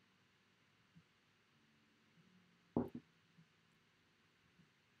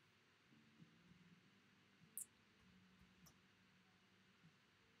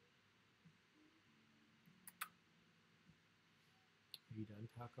 Are you done,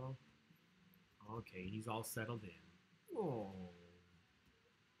 Taco? Okay, he's all settled in. Oh.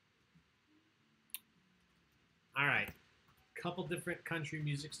 All right. Couple different country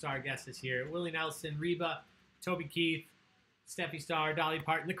music star guesses here. Willie Nelson, Reba, Toby Keith, Steffi Star, Dolly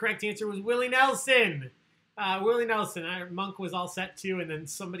Parton. The correct answer was Willie Nelson. Willie Nelson. Monk was all set too, and then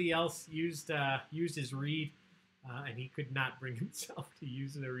somebody else used his reed, and he could not bring himself to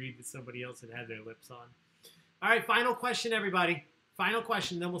use the reed that somebody else had their lips on. All right, final question, everybody. Final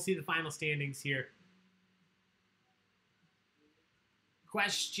question, then we'll see the final standings here.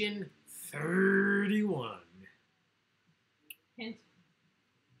 Question 31. Hint.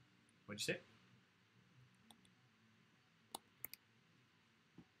 What'd you say?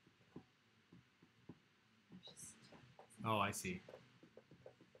 Oh, I see.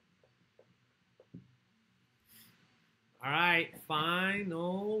 All right,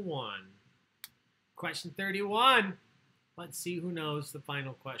 final one. Question 31. Let's see who knows the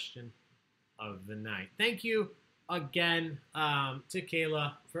final question of the night. Thank you again to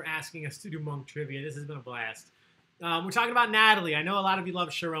Kayla for asking us to do Monk trivia. This has been a blast. We're talking about Natalie. I know a lot of you love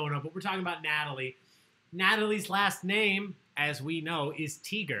Sharona, but we're talking about Natalie. Natalie's last name, as we know, is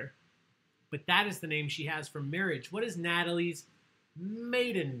Teeger, but that is the name she has for marriage. What is Natalie's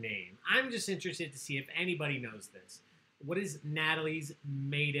maiden name? I'm just interested to see if anybody knows this. What is Natalie's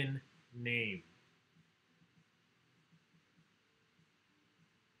maiden name?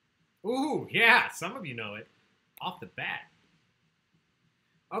 Ooh, yeah, some of you know it off the bat.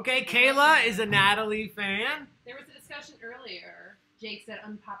 Okay, Kayla is a Natalie fan. There was a discussion earlier. Jake said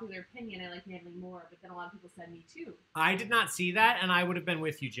unpopular opinion. I like Natalie more, but then a lot of people said me too. I did not see that, and I would have been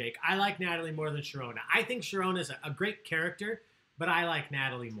with you, Jake. I like Natalie more than Sharona. I think Sharona is a great character, but I like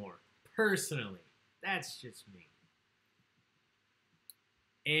Natalie more. Personally. That's just me.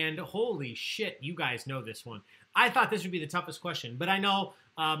 And holy shit, you guys know this one. I thought this would be the toughest question, but I know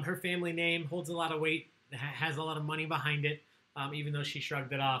her family name holds a lot of weight, has a lot of money behind it, even though she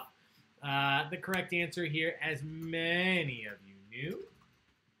shrugged it off. The correct answer here, as many of you knew,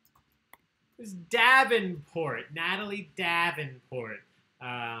 was Davenport. Natalie Davenport.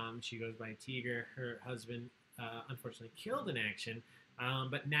 She goes by Teeger. Her husband unfortunately killed in action,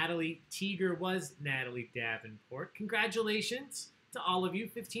 but Natalie Teeger was Natalie Davenport. Congratulations to all of you,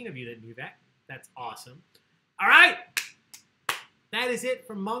 15 of you that knew that. That's awesome. All right. that is it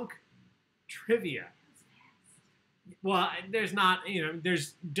for Monk Trivia. Well, there's not,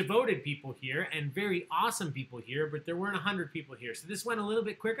 there's devoted people here and very awesome people here, but there weren't 100 people here. So this went a little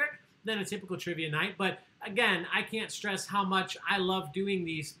bit quicker than a typical trivia night. But again, I can't stress how much I love doing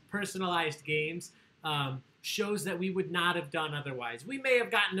these personalized games, shows that we would not have done otherwise. We may have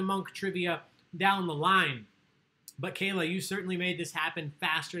gotten to Monk Trivia down the line, but Kayla, you certainly made this happen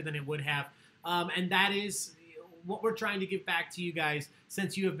faster than it would have. And that is what we're trying to give back to you guys,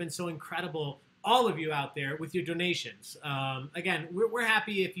 since you have been so incredible, all of you out there, with your donations. Again, we're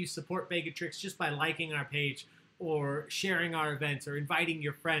happy if you support Baig-o-tricks just by liking our page or sharing our events or inviting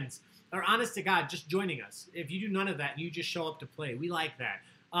your friends, or honest to God, just joining us. If you do none of that, you just show up to play. We like that.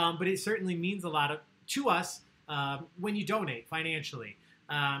 But it certainly means a lot to us when you donate financially.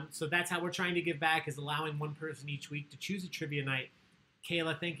 So that's how we're trying to give back, is allowing one person each week to choose a trivia night.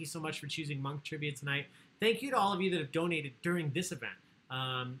 Kayla, thank you so much for choosing Monk Trivia tonight. Thank you to all of you that have donated during this event.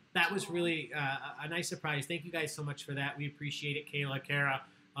 That was really a nice surprise. Thank you guys so much for that. We appreciate it, Kayla, Kara,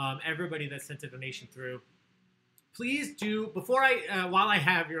 everybody that sent a donation through. Please do, while I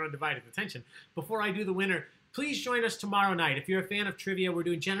have your undivided attention, before I do the winner, please join us tomorrow night. If you're a fan of trivia, we're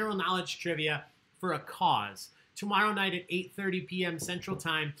doing general knowledge trivia for a cause. Tomorrow night at 8:30 p.m. Central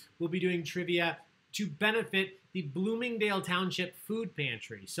Time, we'll be doing trivia to benefit the Bloomingdale Township Food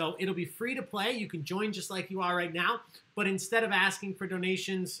Pantry. So it'll be free to play. You can join just like you are right now. But instead of asking for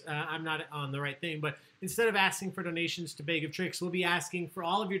donations, I'm not on the right thing, but instead of asking for donations to Baig of Tricks, we'll be asking for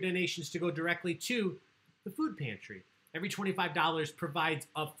all of your donations to go directly to the food pantry. Every $25 provides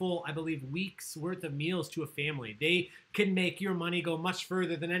a full, I believe, week's worth of meals to a family. They can make your money go much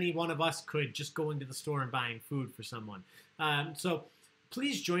further than any one of us could just going to the store and buying food for someone. So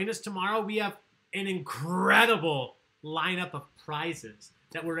please join us tomorrow. We have an incredible lineup of prizes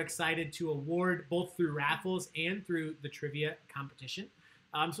that we're excited to award, both through raffles and through the trivia competition.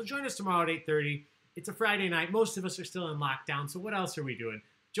 So join us tomorrow at 8:30. It's a Friday night. Most of us are still in lockdown, so what else are we doing?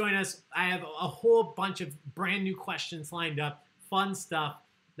 Join us. I have a whole bunch of brand new questions lined up, fun stuff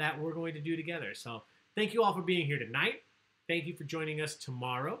that we're going to do together. So thank you all for being here tonight. Thank you for joining us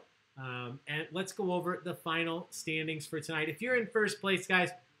tomorrow. And let's go over the final standings for tonight. If you're in first place, guys,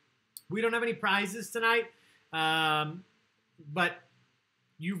 we don't have any prizes tonight, but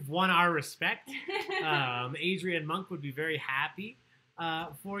you've won our respect. Adrian Monk would be very happy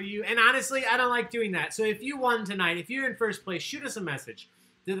for you. And honestly, I don't like doing that. So if you won tonight, if you're in first place, shoot us a message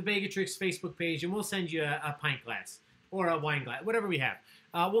to the Baig-o-tricks Facebook page, and we'll send you a pint glass or a wine glass, whatever we have.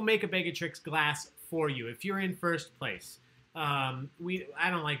 We'll make a Baig-o-tricks glass for you if you're in first place. I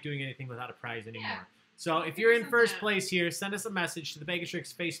don't like doing anything without a prize anymore. Yeah. So if you're in first place here, send us a message to the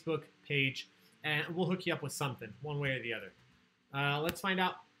Baig-o-tricks Facebook page, and we'll hook you up with something, one way or the other. Let's find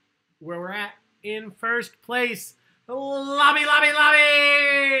out where we're at in first place. Lobby!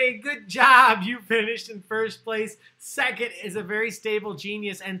 Good job. You finished in first place. Second is a very stable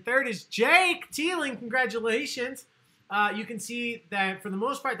genius. And third is Jake Teeling. Congratulations. You can see that for the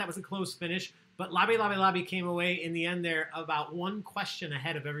most part, that was a close finish. But Lobby came away in the end there about one question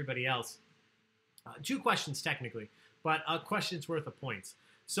ahead of everybody else. Two questions technically, but a question's worth of points.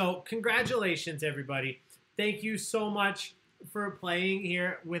 So congratulations, everybody. Thank you so much for playing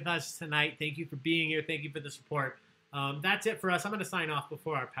here with us tonight. Thank you for being here. Thank you for the support. That's it for us. I'm going to sign off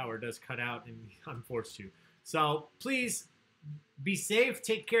before our power does cut out, and I'm forced to. So please be safe.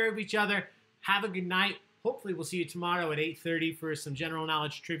 Take care of each other. Have a good night. Hopefully we'll see you tomorrow at 8:30 for some general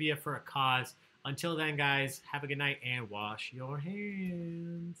knowledge trivia for a cause. Until then, guys, have a good night and wash your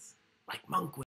hands like Monk would.